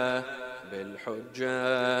 بالحجة،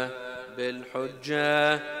 بالحجة،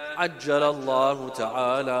 بالحجة، عجل الله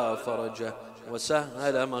تعالى فرجه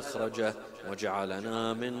وسهل مخرجه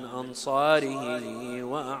وجعلنا من أنصاره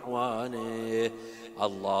وأعوانه.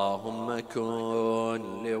 اللهم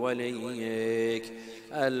كن لوليك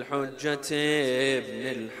الحجة ابن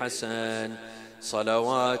الحسن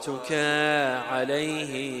صلواتك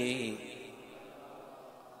عليه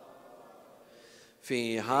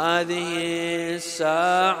في هذه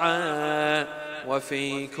الساعة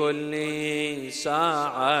وفي كل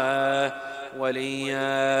ساعة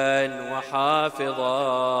وليا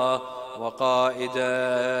وحافظا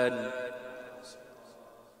وقائدا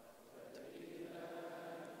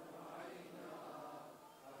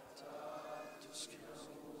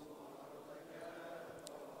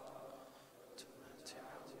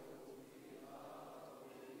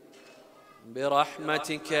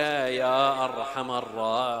برحمتك يا أرحم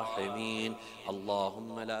الراحمين.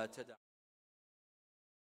 اللهم لا تدع